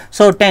వాడుతున్నాను.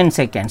 So 10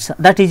 seconds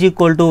that is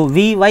equal to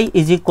VY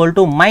is equal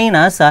to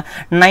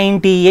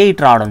 -98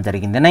 రావడం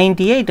జరిగింది.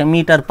 98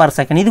 m/s.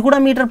 ఇది కూడా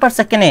m/s.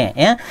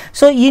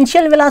 So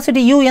initial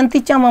velocity U ఎంత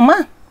ఇచ్చామమ్మా?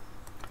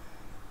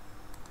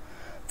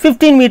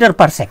 15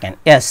 m/s.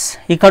 ఎస్,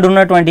 ఇక్కడ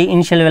ఉన్నటువంటి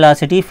initial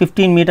velocity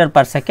 15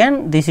 m/s.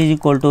 This is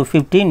equal to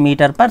 15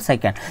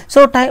 m/s. So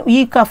ఈ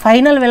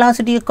ఫైనల్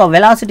వెలాసిటీ యొక్క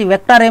వెలాసిటీ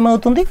వెక్టార్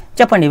ఏమవుతుంది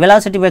చెప్పండి?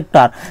 Velocity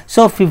vector.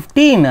 So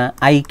 15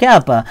 I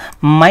cap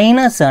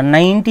minus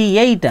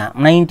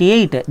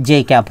 98 J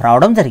cap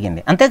రావడం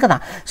జరిగింది, అంతే కదా.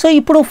 సో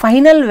ఇప్పుడు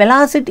ఫైనల్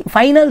వెలాసిటీ,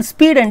 ఫైనల్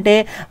స్పీడ్ అంటే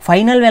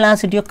ఫైనల్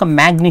వెలాసిటీ యొక్క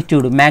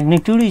magnitude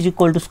is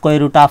equal to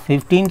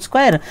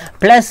 √15²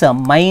 plus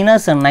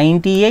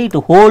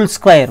 -98 whole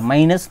square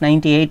 -98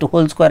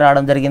 whole square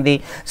రావడం జరిగింది.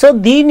 సో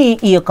దీన్ని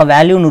ఈ యొక్క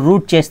వాల్యూను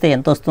రూట్ చేస్తే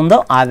ఎంత వస్తుందో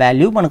ఆ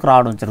వాల్యూ మనకు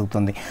రావడం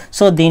జరుగుతుంది.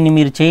 సో దీన్ని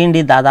మీరు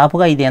చేయండి.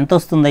 దాదాపుగా ఇది ఎంత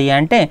వస్తుందయ్యా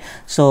అంటే,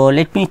 so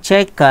let me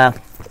check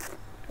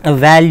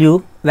value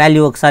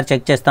ఒకసారి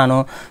చెక్ చేస్తాను.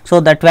 So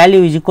that value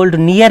is equal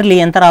to nearly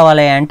ఎంత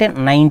రావాలి అంటే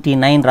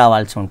 99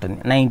 రావాల్సి ఉంటుంది,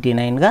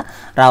 99గా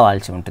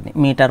రావాల్సి ఉంటుంది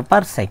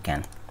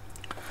m/s.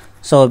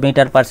 సో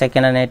m/s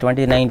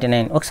అనేటువంటి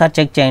 99 ఒకసారి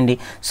చెక్ చేయండి.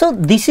 So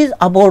this is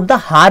about the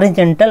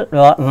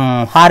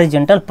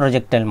horizontal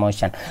projectile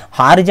motion.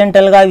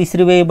 హారిజంటల్గా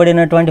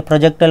విసిరివేయబడినటువంటి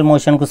projectile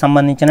మోషన్కు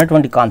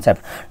సంబంధించినటువంటి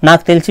కాన్సెప్ట్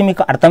నాకు తెలిసి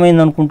మీకు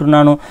అర్థమైంది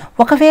అనుకుంటున్నాను.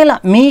 ఒకవేళ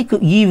మీకు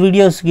ఈ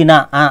వీడియోస్ గిన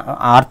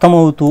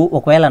అర్థమవుతూ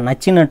ఒకవేళ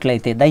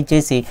నచ్చినట్లయితే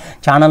దయచేసి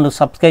ఛానల్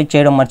సబ్స్క్రైబ్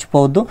చేయడం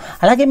మర్చిపోవద్దు.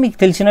 అలాగే మీకు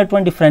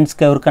తెలిసినటువంటి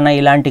ఫ్రెండ్స్కి ఎవరికైనా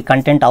ఇలాంటి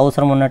కంటెంట్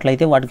అవసరం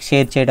ఉన్నట్లయితే వాటికి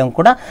షేర్ చేయడం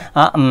కూడా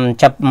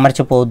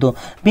మర్చిపోవద్దు.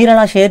 మీరు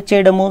అలా షేర్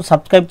చేయడము,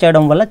 సబ్స్క్రైబ్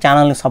చేయడం వల్ల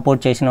ఛానల్ని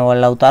సపోర్ట్ చేసిన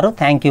వాళ్ళు అవుతారు.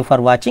 Thank you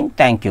for watching.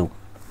 Thank you.